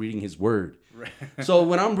God through reading his word. Right. So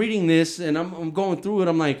when I'm reading this and I'm going through it,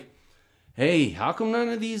 I'm like, hey, how come none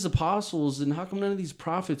of these apostles and how come none of these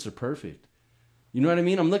prophets are perfect? You know what I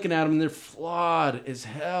mean? I'm looking at them and they're flawed as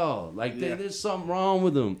hell. Like there's something wrong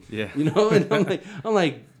with them. Yeah. And I'm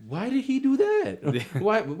like, why did he do that? Yeah.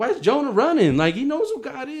 Why is Jonah running? Like, he knows who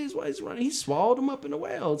God is. Why is he running? He swallowed him up in a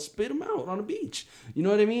whale, spit him out on a beach. You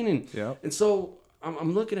know what I mean? And so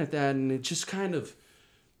I'm looking at that, and it just kind of,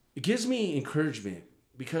 it gives me encouragement,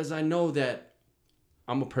 because I know that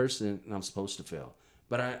I'm a person and I'm supposed to fail.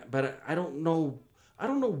 But I don't know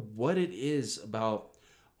what it is about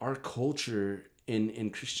our culture in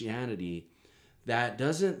Christianity that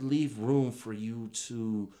doesn't leave room for you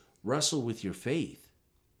to wrestle with your faith.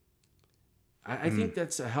 I think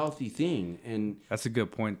that's a healthy thing, and that's a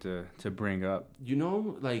good point to bring up.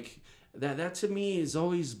 Like that to me is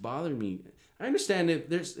always bothered me. I understand that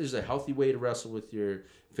there's a healthy way to wrestle with your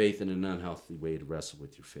faith and an unhealthy way to wrestle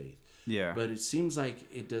with your faith. Yeah. But it seems like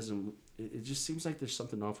it doesn't. It just seems like there's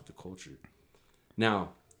something off with the culture. Now,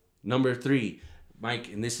 number 3, Mike,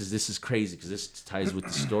 and this is crazy because this ties with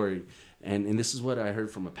the story, and this is what I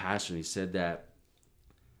heard from a pastor. He said that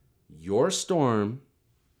your storm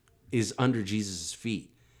is under Jesus'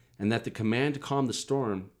 feet, and that the command to calm the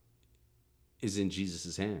storm is in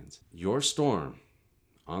Jesus' hands. Your storm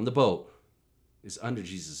on the boat is under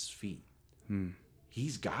Jesus' feet.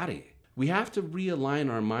 He's got it. We have to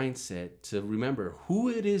realign our mindset to remember who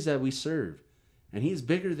it is that we serve. And he's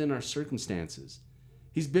bigger than our circumstances.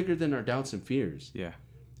 He's bigger than our doubts and fears. Yeah.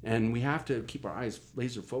 And we have to keep our eyes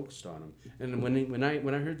laser focused on him. And when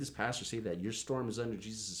I heard this pastor say that your storm is under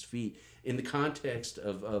Jesus' feet in the context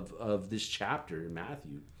of this chapter in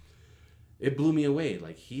Matthew, it blew me away.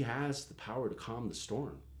 Like, he has the power to calm the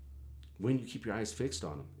storm when you keep your eyes fixed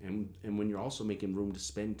on him, and when you're also making room to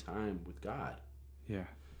spend time with God. Yeah.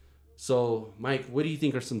 So, Mike, what do you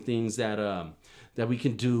think are some things that we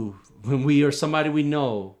can do when we or somebody we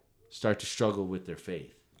know start to struggle with their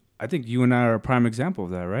faith? I think you and I are a prime example of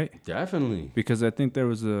that, right? Definitely. Because I think there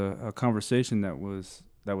was a conversation that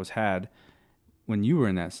was had when you were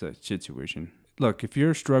in that situation. Look, if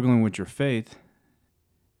you're struggling with your faith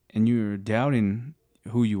and you're doubting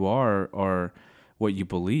who you are or what you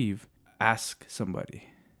believe, ask somebody.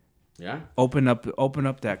 Yeah. Open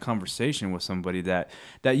up that conversation with somebody that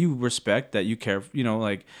you respect, that you care. You know,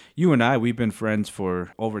 like you and I, we've been friends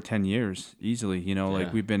for over 10 years easily. You know,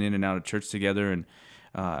 like we've been in and out of church together and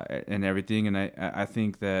everything. And I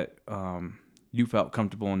think that you felt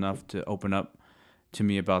comfortable enough to open up to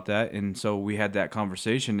me about that. And so we had that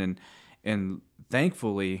conversation, and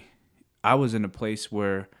thankfully I was in a place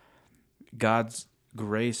where God's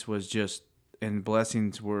grace was just, and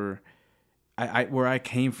blessings were, where I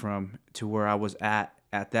came from to where I was at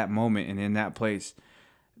that moment, and in that place,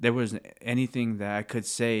 there wasn't anything that I could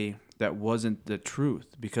say that wasn't the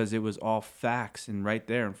truth, because it was all facts and right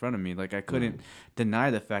there in front of me. Like I couldn't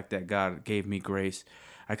deny the fact that God gave me grace.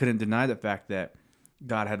 I couldn't deny the fact that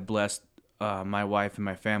God had blessed my wife and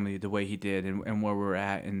my family the way He did, and where we're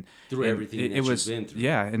at, and through everything it was, you've been through.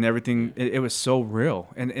 Yeah, and everything. It was so real,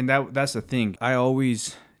 and that's the thing. I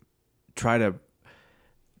always try to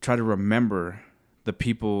remember the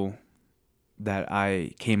people that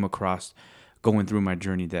I came across going through my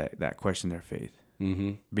journey that questioned their faith,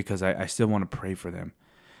 because I still want to pray for them.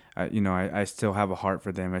 I still have a heart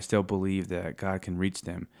for them. I still believe that God can reach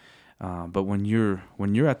them. But when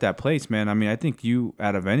you're at that place, man, I mean, I think you,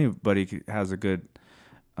 out of anybody, has a good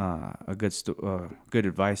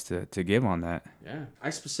advice to give on that. Yeah, I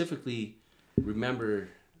specifically remember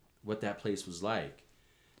what that place was like.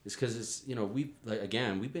 It's because it's,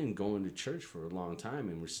 we've been going to church for a long time,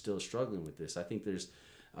 and we're still struggling with this. I think there's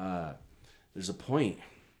a point,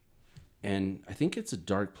 and I think it's a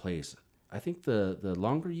dark place. I think the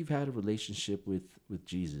longer you've had a relationship with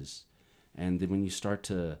Jesus, and then when you start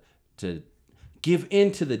to give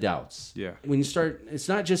in to the doubts. Yeah. When you start, it's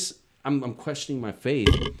not just I'm questioning my faith.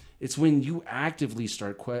 It's when you actively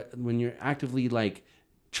when you're actively like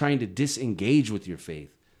trying to disengage with your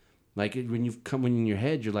faith. Like when in your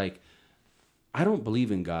head, you're like, I don't believe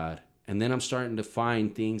in God. And then I'm starting to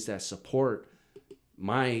find things that support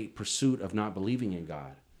my pursuit of not believing in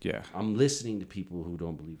God. Yeah. I'm listening to people who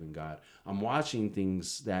don't believe in God. I'm watching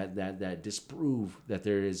things that disprove that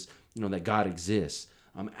there is, that God exists.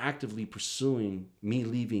 I'm actively pursuing me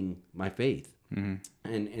leaving my faith. Mm-hmm.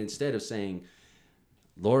 And instead of saying,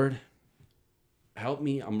 Lord, help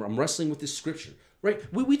me, I'm wrestling with this scripture. Right?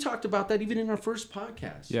 We talked about that even in our first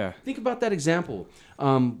podcast. Yeah. Think about that example.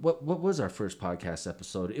 What was our first podcast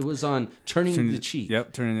episode? It was on turning the cheek.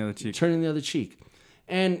 Yep, turning the other cheek. Turning the other cheek.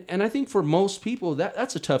 And I think for most people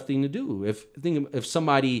that's a tough thing to do. If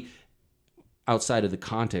somebody, outside of the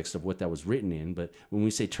context of what that was written in, but when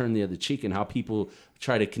we say turn the other cheek and how people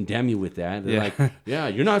try to condemn you with that, they're like, yeah,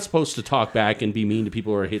 you're not supposed to talk back and be mean to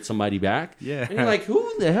people or hit somebody back. Yeah. And you're like,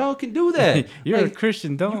 who the hell can do that? You're like, a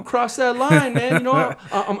Christian, don't you cross that line, man.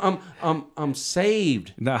 I'm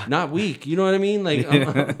saved, not weak. You know what I mean? Like,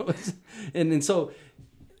 and so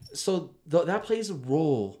that plays a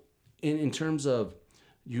role in terms of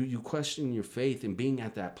you questioning your faith and being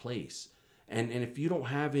at that place. And if you don't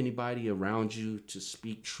have anybody around you to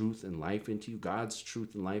speak truth and life into you, God's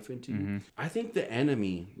truth and life into you, I think the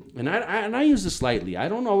enemy, and I use this lightly, I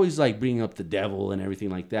don't always like bring up the devil and everything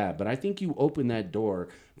like that, but I think you open that door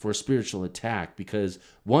for a spiritual attack because,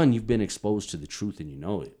 one, you've been exposed to the truth and you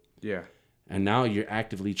know it. Yeah. And now you're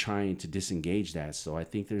actively trying to disengage that. So I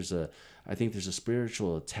think there's a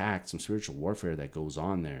spiritual attack, some spiritual warfare that goes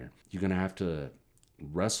on there. You're going to have to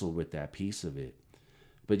wrestle with that piece of it.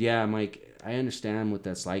 But yeah, I'm like, I understand what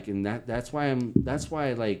that's like, and that's why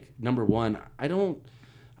like, number one, I don't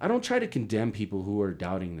try to condemn people who are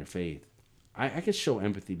doubting their faith. I can show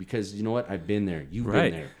empathy because you know what? I've been there. You've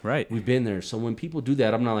been there. Right. We've been there. So when people do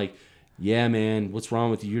that, I'm not like, yeah, man, what's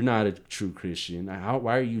wrong with you? You're not a true Christian.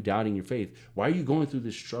 Why are you doubting your faith? Why are you going through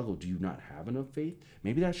this struggle? Do you not have enough faith?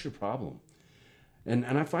 Maybe that's your problem. And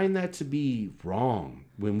I find that to be wrong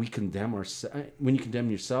when you condemn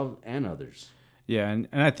yourself and others. Yeah, and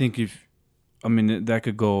I think that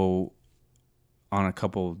could go on a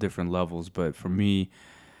couple different levels, but for me,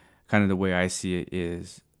 kind of the way I see it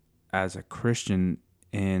is, as a Christian,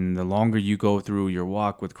 and the longer you go through your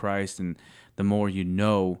walk with Christ and the more you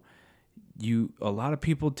know, a lot of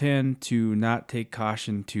people tend to not take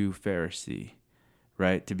caution to Pharisee,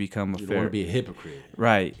 right? To become you don't want to be a hypocrite.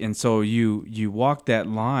 Right. And so you walk that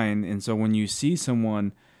line, and so when you see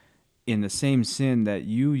someone in the same sin that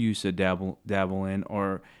you used to dabble in,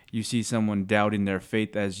 or you see someone doubting their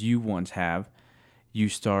faith as you once have, you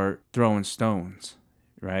start throwing stones,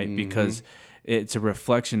 right? Mm-hmm. Because it's a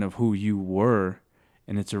reflection of who you were,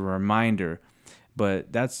 and it's a reminder.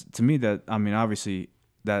 But that's, to me, that, I mean, obviously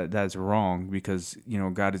that's wrong, because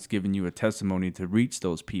God has given you a testimony to reach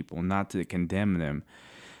those people, not to condemn them.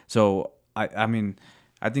 So I mean,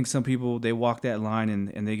 I think some people, they walk that line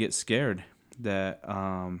and they get scared that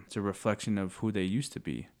it's a reflection of who they used to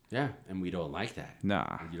be. Yeah, and we don't like that.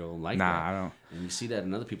 Nah. You don't like Nah, that. I don't. And you see that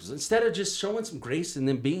in other people. So instead of just showing some grace and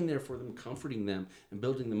then being there for them, comforting them and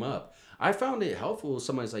building them up, I found it helpful.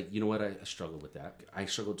 Somebody's like, you know what, I struggled with that. I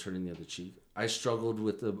struggled turning the other cheek. I struggled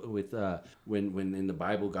with when in the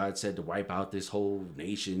Bible God said to wipe out this whole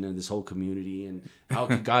nation and this whole community, and how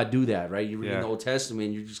could God do that, right? You read the Old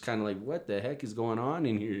Testament, you're just kind of like, what the heck is going on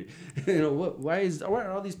in here? Why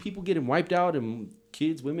are all these people getting wiped out, and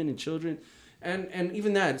kids, women, and children? And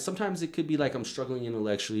even that, sometimes it could be like I'm struggling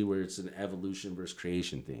intellectually, where it's an evolution versus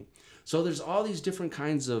creation thing. So there's all these different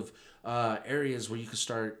kinds of areas where you can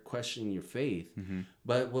start questioning your faith. Mm-hmm.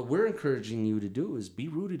 But what we're encouraging you to do is be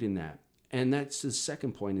rooted in that. And that's the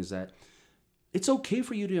second point, is that it's okay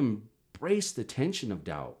for you to embrace the tension of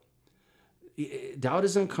doubt. Doubt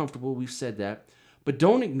is uncomfortable. We've said that. But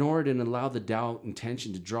don't ignore it and allow the doubt and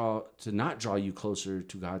tension to not draw you closer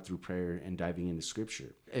to God through prayer and diving into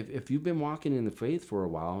Scripture. If you've been walking in the faith for a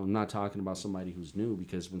while, I'm not talking about somebody who's new,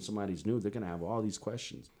 because when somebody's new, they're going to have all these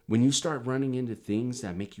questions. When you start running into things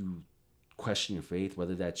that make you question your faith,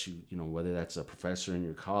 whether that's whether that's a professor in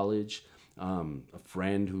your college, a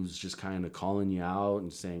friend who's just kind of calling you out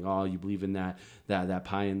and saying, "Oh, you believe in that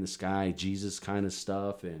pie in the sky, Jesus kind of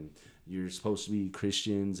stuff," and you're supposed to be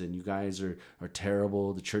Christians and you guys are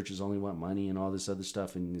terrible. The churches only want money and all this other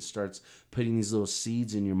stuff. And it starts putting these little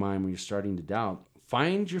seeds in your mind where you're starting to doubt.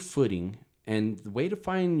 Find your footing. And the way to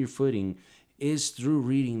find your footing is through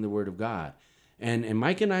reading the Word of God. And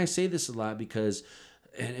Mike and I say this a lot because,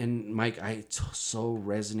 and Mike, I so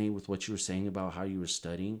resonate with what you were saying about how you were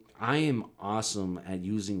studying. I am awesome at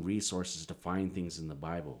using resources to find things in the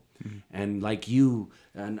Bible. Mm-hmm. And like you,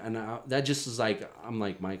 that just is like, I'm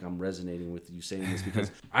like, Mike, I'm resonating with you saying this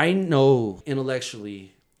because I know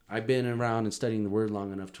intellectually I've been around and studying the Word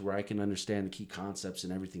long enough to where I can understand the key concepts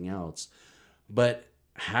and everything else. But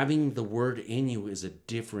having the Word in you is a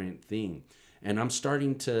different thing. And I'm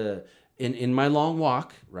starting to, in my long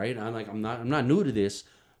walk, right? I'm not new to this,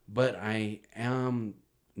 but I am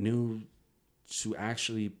new to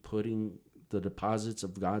actually putting the deposits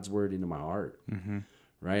of God's Word into my heart. Mm-hmm.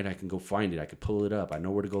 Right? I can go find it. I can pull it up. I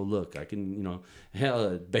know where to go look. I can,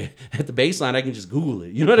 hell, at the baseline, I can just Google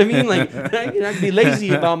it. You know what I mean? Like, I can be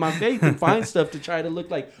lazy about my faith and find stuff to try to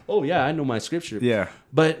look like, oh, yeah, I know my Scripture. Yeah.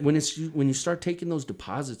 But when you start taking those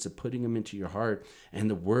deposits and putting them into your heart, and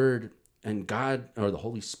the Word and God or the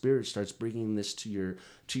Holy Spirit starts bringing this to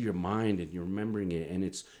your mind, and you're remembering it, and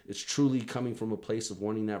it's truly coming from a place of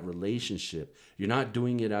wanting that relationship. You're not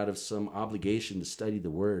doing it out of some obligation to study the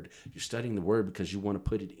Word. You're studying the Word because you want to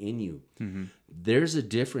put it in you. Mm-hmm. There's a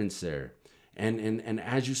difference there, and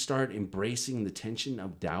as you start embracing the tension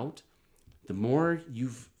of doubt, the more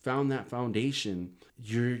you've found that foundation,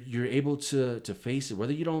 you're able to face it.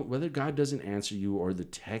 Whether God doesn't answer you or the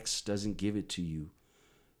text doesn't give it to you,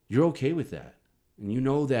 you're okay with that. And you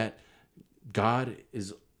know that God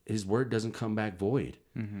His Word doesn't come back void.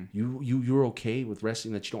 Mm-hmm. You're okay with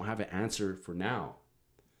resting that you don't have an answer for now.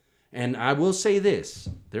 And I will say this.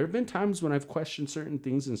 There have been times when I've questioned certain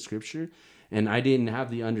things in Scripture and I didn't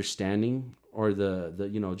have the understanding or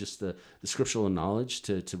the scriptural knowledge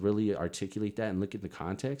to really articulate that and look at the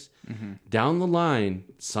context. Mm-hmm. Down the line,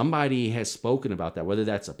 somebody has spoken about that, whether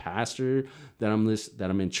that's a pastor that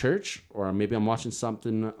I'm in church, or maybe I'm watching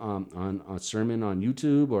something on a sermon on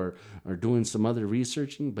YouTube or doing some other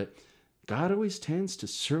researching. But God always tends to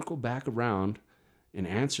circle back around and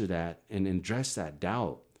answer that and address that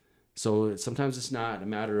doubt. So sometimes it's not a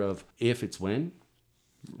matter of if, it's when,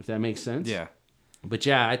 if that makes sense. Yeah. But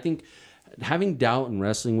yeah, I think having doubt and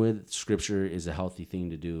wrestling with Scripture is a healthy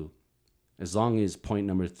thing to do, as long as point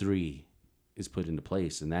number 3 is put into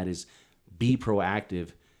place, and that is be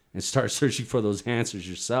proactive and start searching for those answers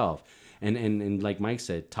yourself. And like Mike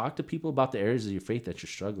said, talk to people about the areas of your faith that you're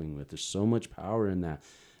struggling with. There's so much power in that.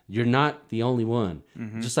 You're not the only one.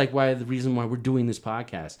 Mm-hmm. Just like the reason why we're doing this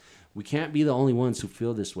podcast. We can't be the only ones who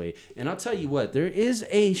feel this way. And I'll tell you what, there is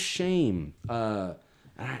a shame. I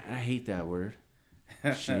hate that word.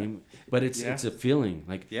 Shame, but it's a feeling.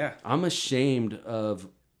 Like, I'm ashamed of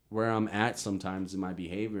where I'm at sometimes in my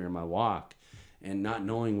behavior and my walk, and not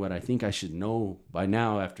knowing what I think I should know by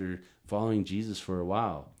now after following Jesus for a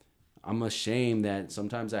while. I'm ashamed that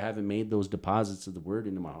sometimes I haven't made those deposits of the word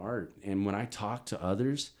into my heart. And when I talk to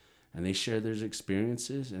others and they share their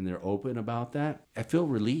experiences and they're open about that, I feel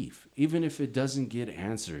relief, even if it doesn't get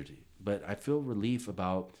answered. But I feel relief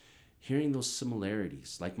about hearing those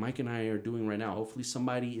similarities like Mike and I are doing right now. Hopefully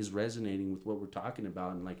somebody is resonating with what we're talking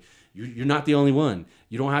about. And like, you're not the only one.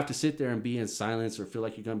 You don't have to sit there and be in silence or feel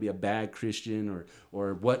like you're going to be a bad Christian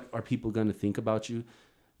or what are people going to think about you?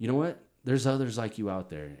 You know what? There's others like you out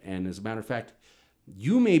there. And as a matter of fact,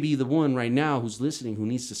 you may be the one right now who's listening who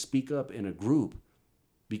needs to speak up in a group,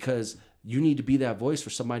 because you need to be that voice for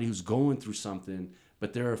somebody who's going through something,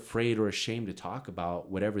 but they're afraid or ashamed to talk about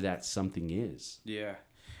whatever that something is. Yeah.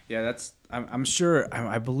 Yeah, I'm sure,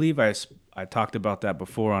 I believe I talked about that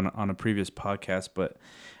before on a previous podcast, but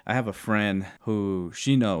I have a friend who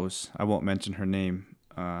she knows, I won't mention her name,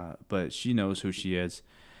 but she knows who she is.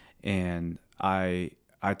 And I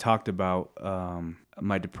talked about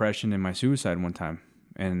my depression and my suicide one time,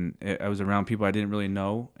 and I was around people I didn't really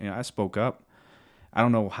know, and I spoke up. I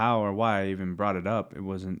don't know how or why I even brought it up. It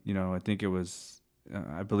wasn't, I think it was,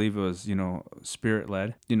 I believe it was, spirit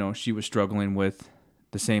led. She was struggling with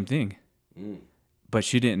the same thing, but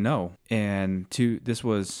she didn't know. And this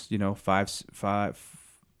was,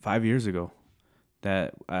 5 years ago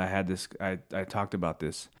that I had this. I talked about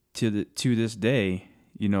this to this day.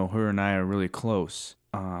 Her and I are really close.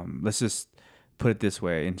 Let's just put it this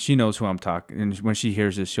way. And she knows who I'm talking. And when she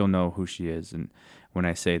hears this, she'll know who she is. And when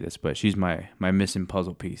I say this, but she's my missing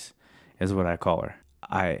puzzle piece, is what I call her.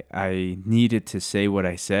 I needed to say what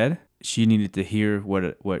I said. She needed to hear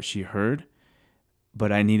what she heard.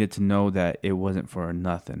 But I needed to know that it wasn't for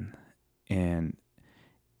nothing, and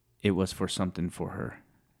it was for something for her,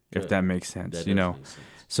 if that makes sense, Make sense.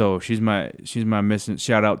 So she's my missing.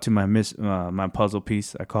 Shout out to my puzzle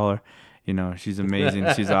piece, I call her. She's amazing.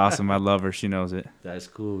 She's awesome. I love her. She knows it. That's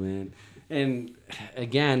cool, man. And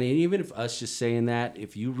again, even if us just saying that,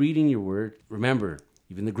 if you reading your word, remember,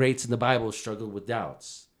 even the greats in the Bible struggled with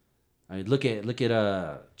doubts. I mean, look at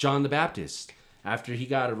John the Baptist. After he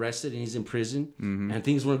got arrested and he's in prison, and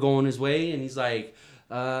things weren't going his way, and he's like,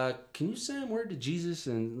 can you send word to Jesus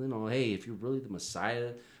and, hey, if you're really the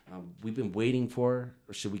Messiah, we've been waiting for,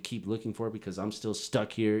 or should we keep looking for, because I'm still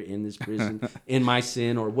stuck here in this prison in my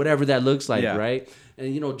sin, or whatever that looks like, right?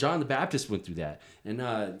 And, John the Baptist went through that. And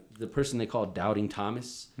the person they called Doubting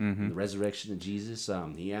Thomas, the resurrection of Jesus,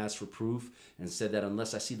 he asked for proof and said that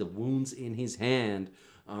unless I see the wounds in his hand,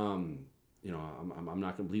 I'm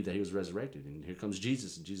not going to believe that he was resurrected. And here comes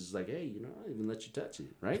Jesus. And Jesus is like, hey, I didn't even let you touch it,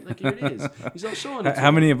 right? Like, here it is. He's all showing it. How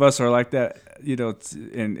many of us are like that,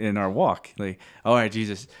 in our walk? Like, all right,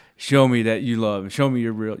 Jesus, show me that you love me. Show me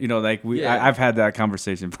you're real. I've had that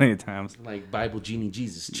conversation plenty of times. Like Bible genie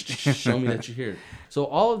Jesus, show me that you're here. So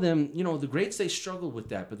all of them, the greats, they struggle with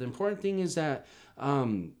that. But the important thing is that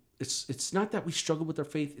it's not that we struggle with our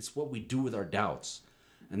faith. It's what we do with our doubts.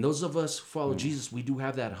 And those of us who follow Jesus, we do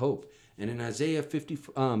have that hope. And in Isaiah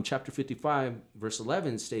chapter 55, verse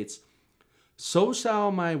 11 states, so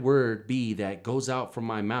shall my word be that goes out from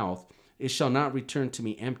my mouth. It shall not return to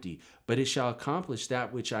me empty, but it shall accomplish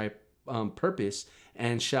that which I purpose,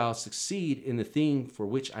 and shall succeed in the thing for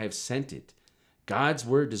which I have sent it. God's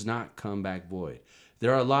word does not come back void.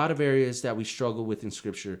 There are a lot of areas that we struggle with in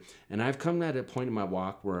Scripture, and I've come at a point in my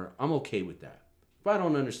walk where I'm okay with that. If I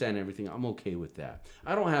don't understand everything, I'm okay with that.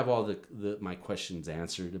 I don't have all my questions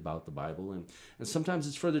answered about the Bible, and sometimes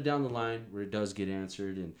it's further down the line where it does get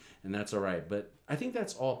answered, and that's all right. But I think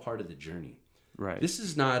that's all part of the journey. Right. This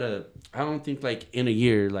is not I don't think like in a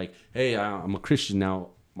year, like, hey, I'm a Christian now,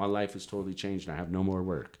 my life is totally changed and I have no more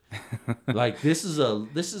work. Like this is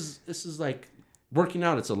like working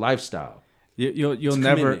out. It's a lifestyle. You'll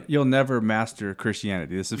never master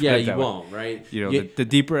Christianity. This is you won't, right? The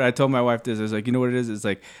deeper, I told my wife this, is like, what it is? It's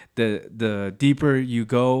like the deeper you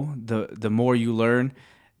go, the more you learn.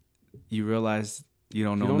 You realize you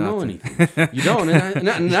don't know anything. You don't,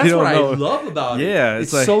 and that's what I love about it. Yeah,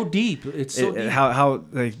 it's like, so deep. It's so deep. How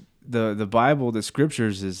like the Bible, the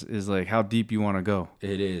scriptures is like how deep you want to go.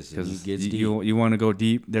 It is, because you want to go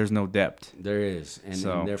deep. There's no depth. There is,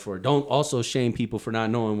 and therefore don't also shame people for not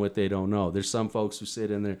knowing what they don't know. There's some folks who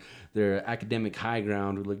sit in their academic high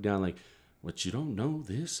ground who look down like, what, you don't know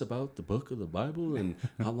this about the book of the Bible and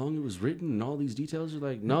how long it was written and all these details? You're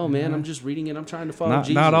like, no, man, I'm just reading it. I'm trying to follow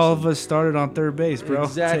Jesus. Not all of us started on third base, bro.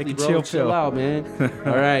 Exactly, bro. Chill out, man.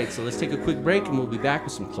 All right, so let's take a quick break and we'll be back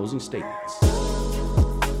with some closing statements.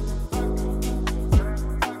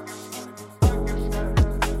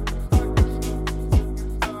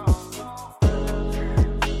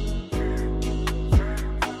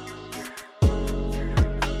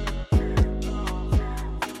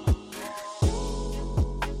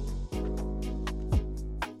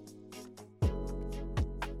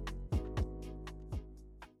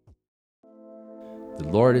 The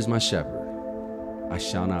Lord is my shepherd. I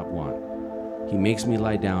shall not want. He makes me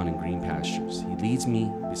lie down in green pastures. He leads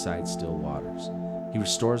me beside still waters. He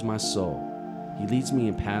restores my soul. He leads me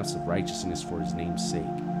in paths of righteousness for his name's sake.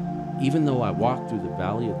 Even though I walk through the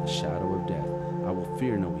valley of the shadow of death, I will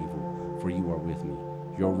fear no evil, for you are with me.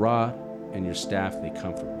 Your rod and your staff, they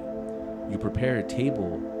comfort me. You prepare a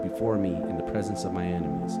table before me in the presence of my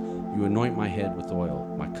enemies. You anoint my head with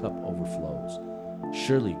oil. My cup overflows.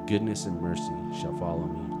 Surely goodness and mercy shall follow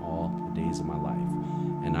me all the days of my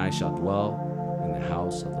life, and I shall dwell in the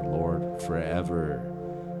house of the Lord forever.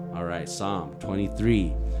 All right, Psalm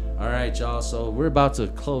 23. All right, y'all. So we're about to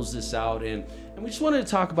close this out, and we just wanted to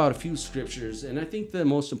talk about a few scriptures. And I think the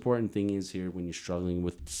most important thing is here when you're struggling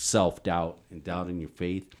with self-doubt and doubt in your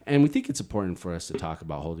faith. And we think it's important for us to talk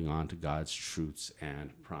about holding on to God's truths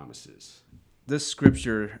and promises. This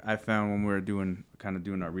scripture I found when we were doing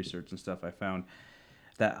our research and stuff, I found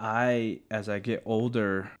that as I get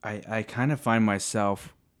older, I kind of find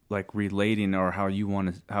myself like relating, or how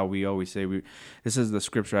we always say, this is the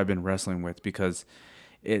scripture I've been wrestling with, because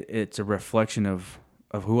it's a reflection of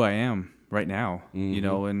who I am right now, Mm-hmm. you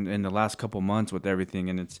know, in the last couple months with everything.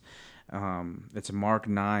 And it's Mark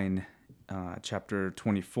 9, chapter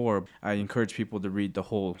 24. I encourage people to read the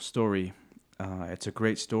whole story. It's a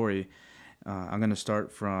great story. I'm going to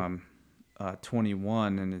start from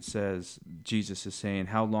 21, and it says, Jesus is saying,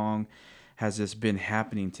 "How long has this been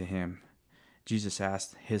happening to him?" Jesus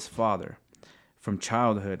asked his father. "From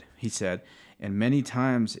childhood," he said, "and many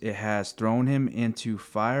times it has thrown him into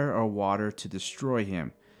fire or water to destroy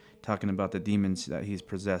him," talking about the demons that he's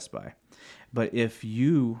possessed by. "But if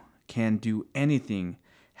you can do anything,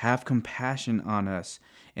 have compassion on us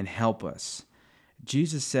and help us."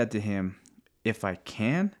 Jesus said to him, "If I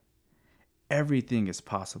can, everything is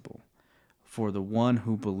possible for the one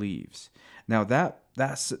who believes." Now that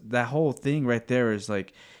whole thing right there is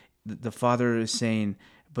like the Father is saying,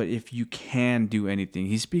 but if you can do anything,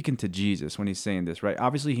 he's speaking to Jesus when he's saying this, right?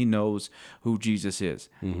 Obviously, he knows who Jesus is,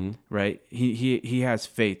 Mm-hmm. right? He has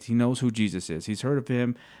faith. He knows who Jesus is. He's heard of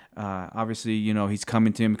him. Obviously, you know, he's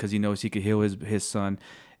coming to him because he knows he could heal his son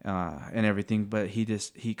and everything. But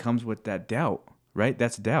he comes with that doubt, right?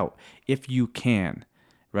 That's doubt. If you can.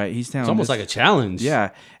 Right, he's telling. It's almost like a challenge.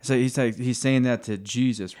 Yeah, so he's saying that to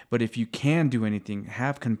Jesus. But if you can do anything,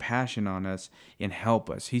 have compassion on us and help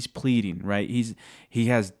us. He's pleading, right? He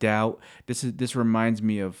has doubt. This reminds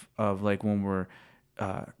me of like when we're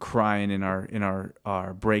crying in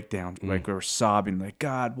our breakdown, like we're sobbing, like,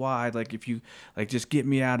 God, why? Like, if you like, just get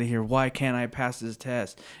me out of here. Why can't I pass this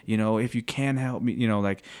test? You know, if you can help me, you know,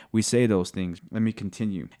 like we say those things. Let me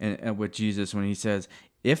continue. And with Jesus, when he says,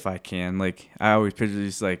 "If I can," like I always picture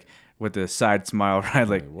this like with a side smile, right?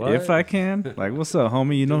 Like, What? if I can, like, what's up,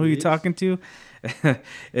 homie? You know who you're talking to?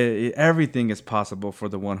 Everything is possible for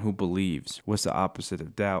the one who believes. What's the opposite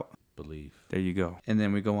of doubt? Believe. There you go. And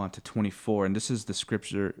then we go on to 24, and this is the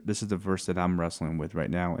scripture. This is the verse that I'm wrestling with right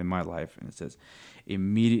now in my life. And it says,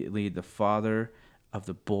 "Immediately the father of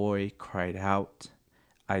the boy cried out,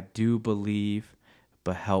 'I do believe,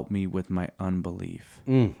 but help me with my unbelief.'"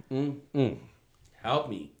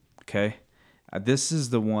 Help me. Okay, this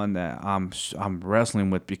is the one that I'm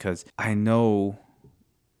wrestling with, because I know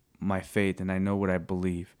my faith and I know what I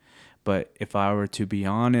believe, but if I were to be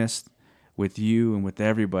honest with you and with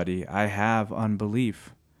everybody, I have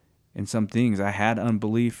unbelief in some things. I had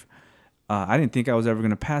unbelief. I didn't think I was ever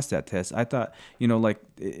going to pass that test. I thought, you know, like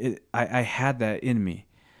I had that in me.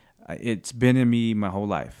 It's been in me my whole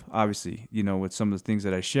life, obviously, you know, with some of the things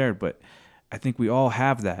that I shared, but I think we all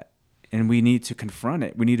have that. And we need to confront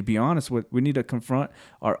it. We need to be honest with. We need to confront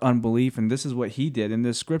our unbelief. And this is what he did in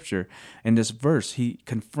this scripture, in this verse. He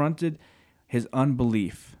confronted his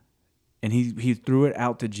unbelief, and he threw it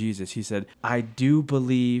out to Jesus. He said, "I do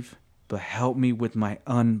believe, but help me with my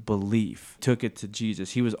unbelief." Took it to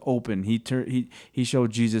Jesus. He was open. He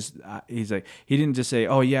showed Jesus. He's like, he didn't just say,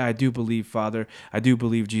 "Oh yeah, I do believe, Father. I do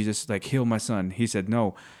believe, Jesus. Like, heal my son." He said,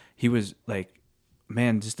 no. He was like,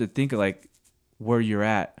 man, just to think of like where you're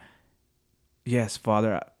at. Yes,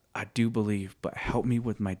 Father, I do believe, but help me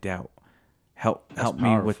with my doubt. Help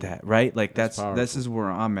me with that, right? Like this is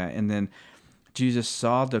where I'm at. And then Jesus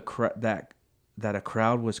saw that a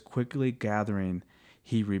crowd was quickly gathering.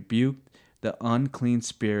 He rebuked the unclean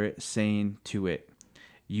spirit, saying to it,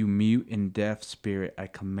 "You mute and deaf spirit, I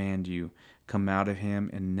command you, come out of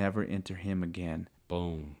him and never enter him again."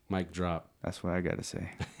 Boom. Mic drop. That's what I gotta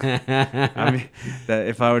say. I mean, that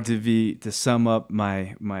if I were to sum up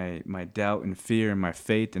my doubt and fear and my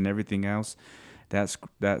faith and everything else,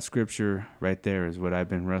 that scripture right there is what I've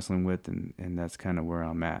been wrestling with, and that's kind of where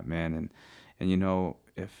I'm at, man. And you know,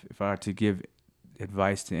 if I were to give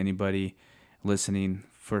advice to anybody listening,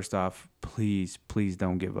 first off, please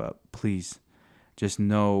don't give up. Please just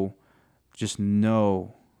know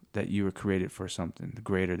that you were created for something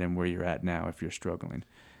greater than where you're at now if you're struggling.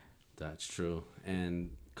 That's true.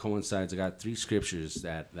 And coincides, I got 3 scriptures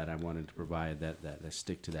that I wanted to provide that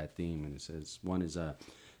stick to that theme. And it says, one is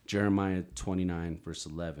Jeremiah 29, verse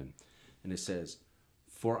 11. And it says,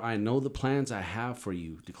 "For I know the plans I have for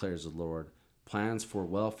you, declares the Lord, plans for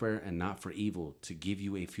welfare and not for evil, to give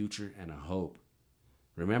you a future and a hope."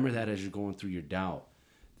 Remember that as you're going through your doubt,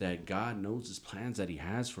 that God knows his plans that he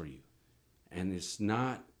has for you. And it's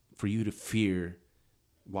not for you to fear,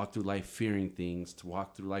 walk through life fearing things, to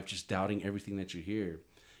walk through life just doubting everything that you hear.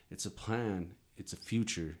 It's a plan, it's a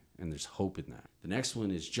future, and there's hope in that. The next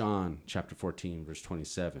one is John chapter 14, verse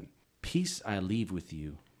 27. "Peace I leave with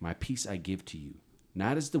you, my peace I give to you.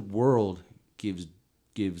 Not as the world gives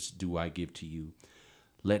do I give to you.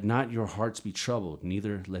 Let not your hearts be troubled,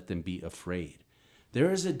 neither let them be afraid."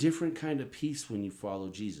 There is a different kind of peace when you follow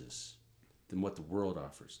Jesus than what the world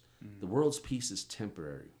offers. The world's peace is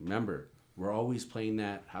temporary. Remember, we're always playing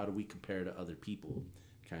that how do we compare to other people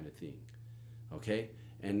kind of thing. Okay?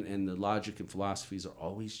 And the logic and philosophies are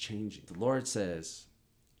always changing. The Lord says,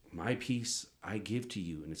 "My peace I give to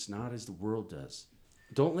you," and it's not as the world does.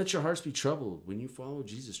 Don't let your hearts be troubled. When you follow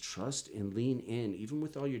Jesus, trust and lean in. Even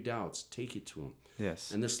with all your doubts, take it to him.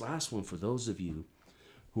 Yes. And this last one, for those of you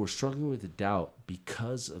who are struggling with the doubt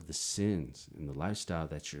because of the sins and the lifestyle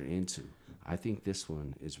that you're into, I think this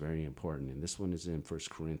one is very important. And this one is in 1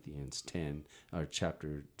 Corinthians 10, or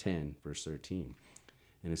chapter 10, verse 13.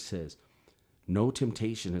 And it says, "No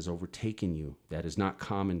temptation has overtaken you that is not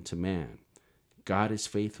common to man. God is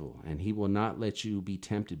faithful, and he will not let you be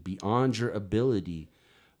tempted beyond your ability,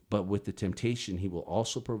 but with the temptation he will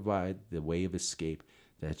also provide the way of escape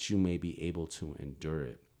that you may be able to endure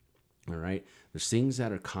it." All right? There's things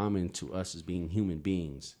that are common to us as being human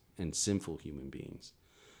beings and sinful human beings.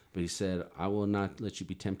 But he said, "I will not let you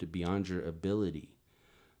be tempted beyond your ability.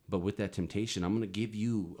 But with that temptation, I'm going to give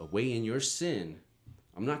you a way in your sin.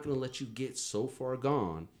 I'm not going to let you get so far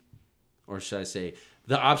gone." Or should I say,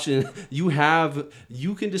 the option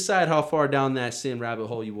you can decide how far down that sin rabbit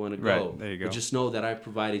hole you want to go. Right, there you go. But just know that I've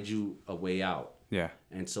provided you a way out. Yeah.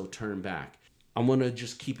 And so turn back. I'm going to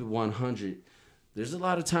just keep it 100. There's a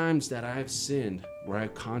lot of times that I've sinned where I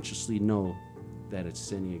consciously know that it's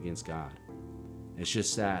sinning against God. It's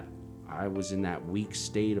just that I was in that weak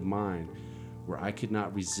state of mind where I could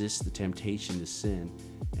not resist the temptation to sin.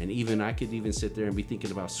 And even I could even sit there and be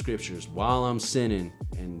thinking about scriptures while I'm sinning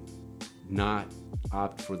and not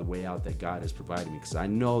opt for the way out that God has provided me. Because I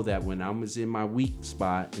know that when I was in my weak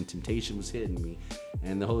spot and temptation was hitting me,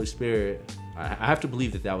 and the Holy Spirit, I have to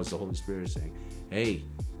believe that was the Holy Spirit saying, "Hey,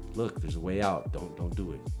 look, there's a way out. Don't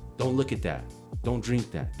do it. Don't look at that. Don't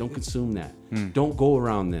drink that. Don't consume that. Don't go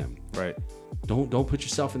around them. Right. Don't put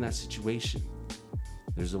yourself in that situation.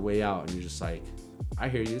 There's a way out." And you're just like, I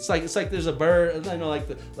hear you. It's like there's a bird, I know,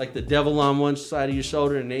 like the devil on one side of your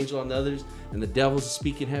shoulder and an angel on the others, and the devil's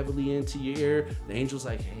speaking heavily into your ear. The angel's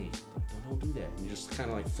like, "Hey, don't do that." And you just kind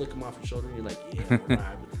of like flick him off your shoulder, and you're like, "Yeah, I'm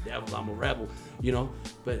ride with the devil. I'm a rebel," you know.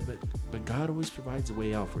 But God always provides a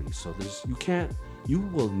way out for you. So you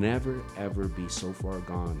will never ever be so far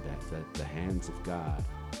gone that the hands of God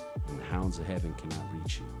and the hounds of heaven cannot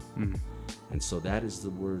reach you. Mm. And so that is the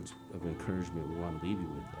words of encouragement we want to leave you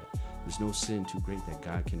with. That there's no sin too great that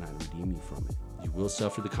God cannot redeem you from it. You will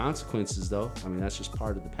suffer the consequences, though. I mean, that's just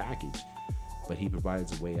part of the package. But he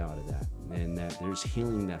provides a way out of that. And that there's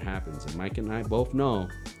healing that happens. And Mike and I both know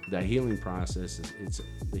that healing process,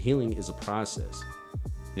 the healing is a process.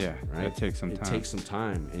 Yeah, right? It takes some time. It takes some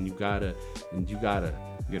time. And you gotta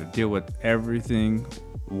You gotta deal with everything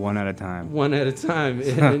one at a time. One at a time.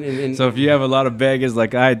 And so if you have a lot of baggage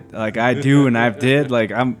like I do and I've did,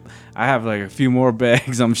 like I have like a few more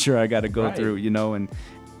bags I'm sure I gotta go through, you know, and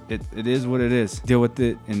it is what it is. Deal with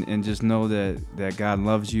it and just know that God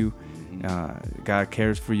loves you. God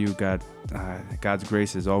cares for you. God's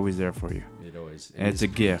grace is always there for you. It always. And it's a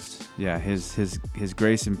gift. Yeah, his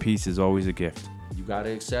grace and peace is always a gift. You got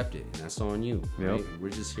to accept it, and that's on you. Yep. Right? We're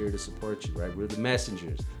just here to support you, right? We're the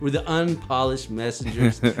messengers. We're the unpolished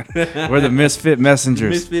messengers. We're the misfit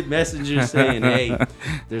messengers. Misfit messengers saying, "Hey,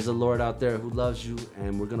 there's a Lord out there who loves you,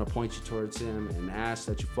 and we're going to point you towards him and ask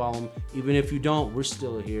that you follow him. Even if you don't, we're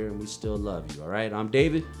still here, and we still love you, all right? I'm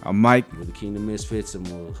David. I'm Mike. We're the Kingdom Misfits, and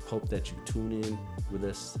we'll hope that you tune in with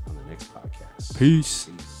us on the next podcast. Peace.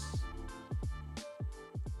 Peace.